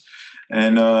pollinators.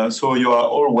 And so you are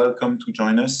all welcome to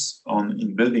join us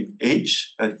in Building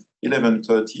H at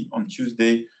 11:30 on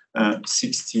Tuesday,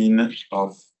 16th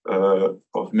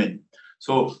of May.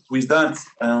 So with that,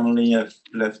 I only have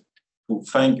left to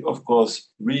thank, of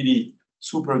course, really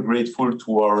super grateful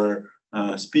to our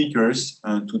speakers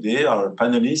today, our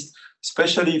panelists,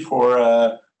 especially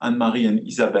for Anne-Marie and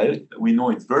Isabelle. We know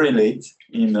it's very late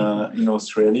in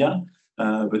Australia,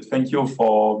 but thank you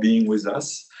for being with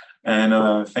us. And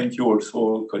thank you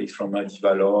also, colleagues from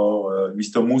Valor,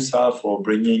 Mr. Moussa for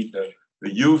bringing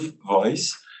the youth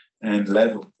voice, and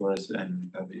Lev, of course,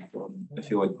 and from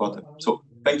FAO headquarters. So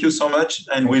thank you so much,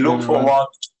 and we look forward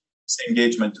to this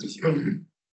engagement with you.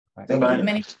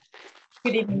 Bye-bye.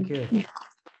 Good evening. Thank you.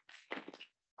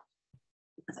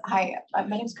 Hi,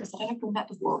 my name is Chris. I don't know if we met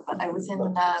before, but I was in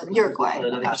Uruguay,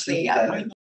 actually.